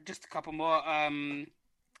 Just a couple more.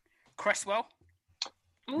 Cresswell.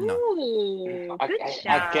 Ooh, good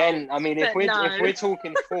shout. Again, I mean, if we're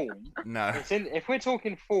talking form, no. If we're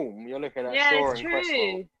talking form, you're looking at Shaw and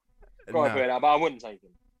Cresswell. No. But I wouldn't take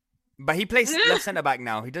him. But he plays left centre back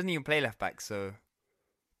now. He doesn't even play left back, so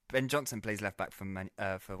Ben Johnson plays left back for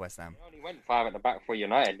West Ham. He only went 5 at the back for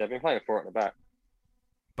United. They've been playing 4 at the back.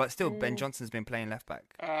 But still, Ben Johnson's been playing left back.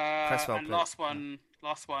 Cresswell and last one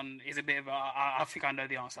is a bit of a. I think I know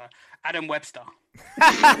the answer. Adam Webster.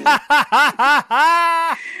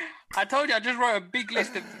 I told you, I just wrote a big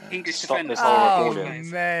list of English defenders. Oh,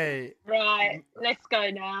 mate. Right, let's go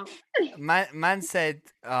now. Man said,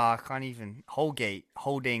 I can't even. Holgate,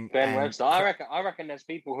 Holding. Ben Webster. I reckon there's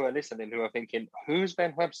people who are listening who are thinking, who's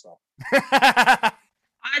Ben Webster? I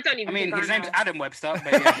don't even. I mean, his name's Adam Webster.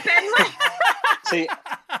 But yeah. Ben Webster. See,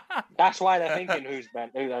 that's why they're thinking who's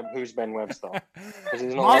Ben Webster. Because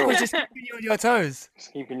he's not Mark real. was just keeping you on your toes.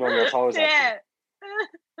 Just keeping you on your toes. Yeah.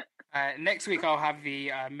 Next week I'll have the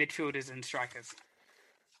midfielders and strikers.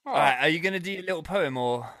 All right, are you going to do your little poem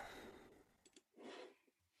or?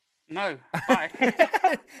 No. Bye.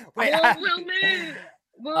 Wait, we'll move.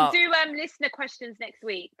 We'll do listener questions next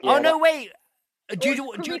week. Yeah, no, wait. Do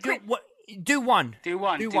what? Do one. Do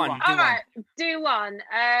one. All right, do one.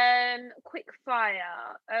 Quick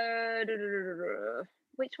fire.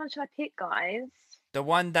 Which one should I pick, guys? The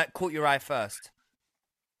one that caught your eye first.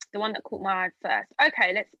 The one that caught my eye first.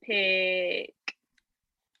 Okay, let's pick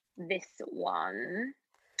this one.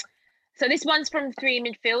 So this one's from 3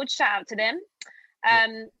 Midfield. Shout out to them.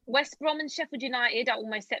 West Brom and Sheffield United are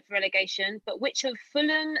almost set for relegation, but which of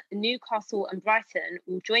Fulham, Newcastle and Brighton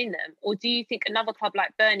will join them? Or do you think another club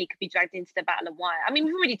like Burnley could be dragged into the battle and why? I mean,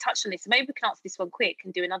 we've already touched on this, so maybe we can answer this one quick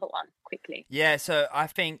and do another one quickly. Yeah, so I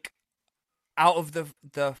think out of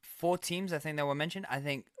the 4 teams I think that were mentioned, I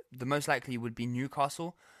think the most likely would be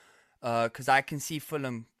Newcastle, because I can see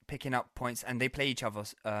Fulham picking up points, and they play each other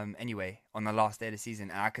anyway on the last day of the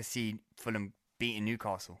season, and I could see Fulham beating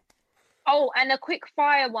Newcastle. Oh, and a quick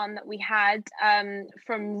fire one that we had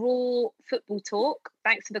from Raw Football Talk.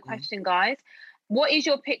 Thanks for the question, guys. What is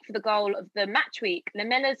your pick for the goal of the match week?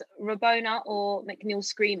 Lamella's Rabona or McNeil's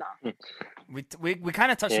Screamer? We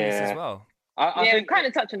kind of touched on this as well. I think kind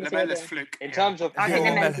of touched on this. Lamella's fluke. In terms of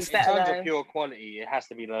pure quality, it has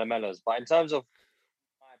to be Lamella's. But in terms of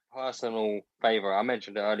my personal favourite, I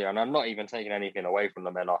mentioned it earlier, and I'm not even taking anything away from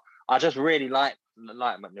Lamella. I just really like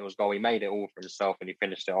McNeil's goal. He made it all for himself, and he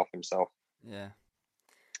finished it off himself. Yeah.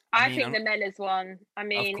 I think Lamella's one. I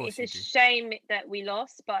mean, it's a shame that we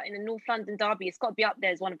lost, but in the North London derby, it's got to be up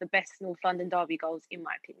there as one of the best North London derby goals, in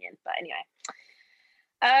my opinion. But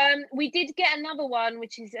anyway, we did get another one,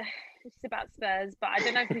 which is about Spurs, but I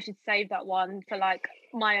don't know if we should save that one for like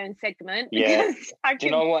my own segment. Yeah. Do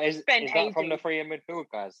you know what is that from the 3 in midfield,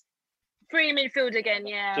 guys? 3 in midfield again,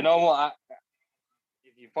 yeah. Do you know what?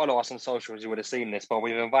 If you follow us on socials, you would have seen this, but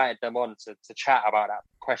we've invited them on to chat about that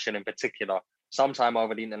question in particular sometime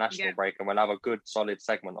over the international break, and we'll have a good, solid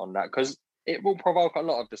segment on that because it will provoke a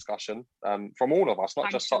lot of discussion from all of us,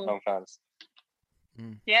 not just Tottenham fans.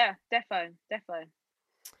 Yeah, defo.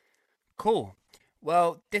 Cool.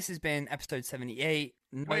 Well, this has been episode 78.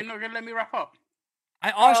 Wait, you're not going to let me wrap up?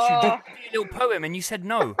 I asked you to do a little poem and you said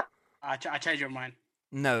no. I changed your mind.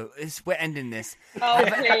 No, we're ending this. Oh,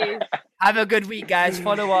 please. Have a good week, guys.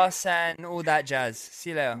 Follow us and all that jazz.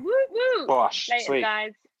 See you later. Woo woo. Bosh. Later, Sweet.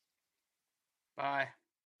 guys. Bye.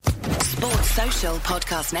 Sports Social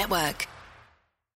Podcast Network.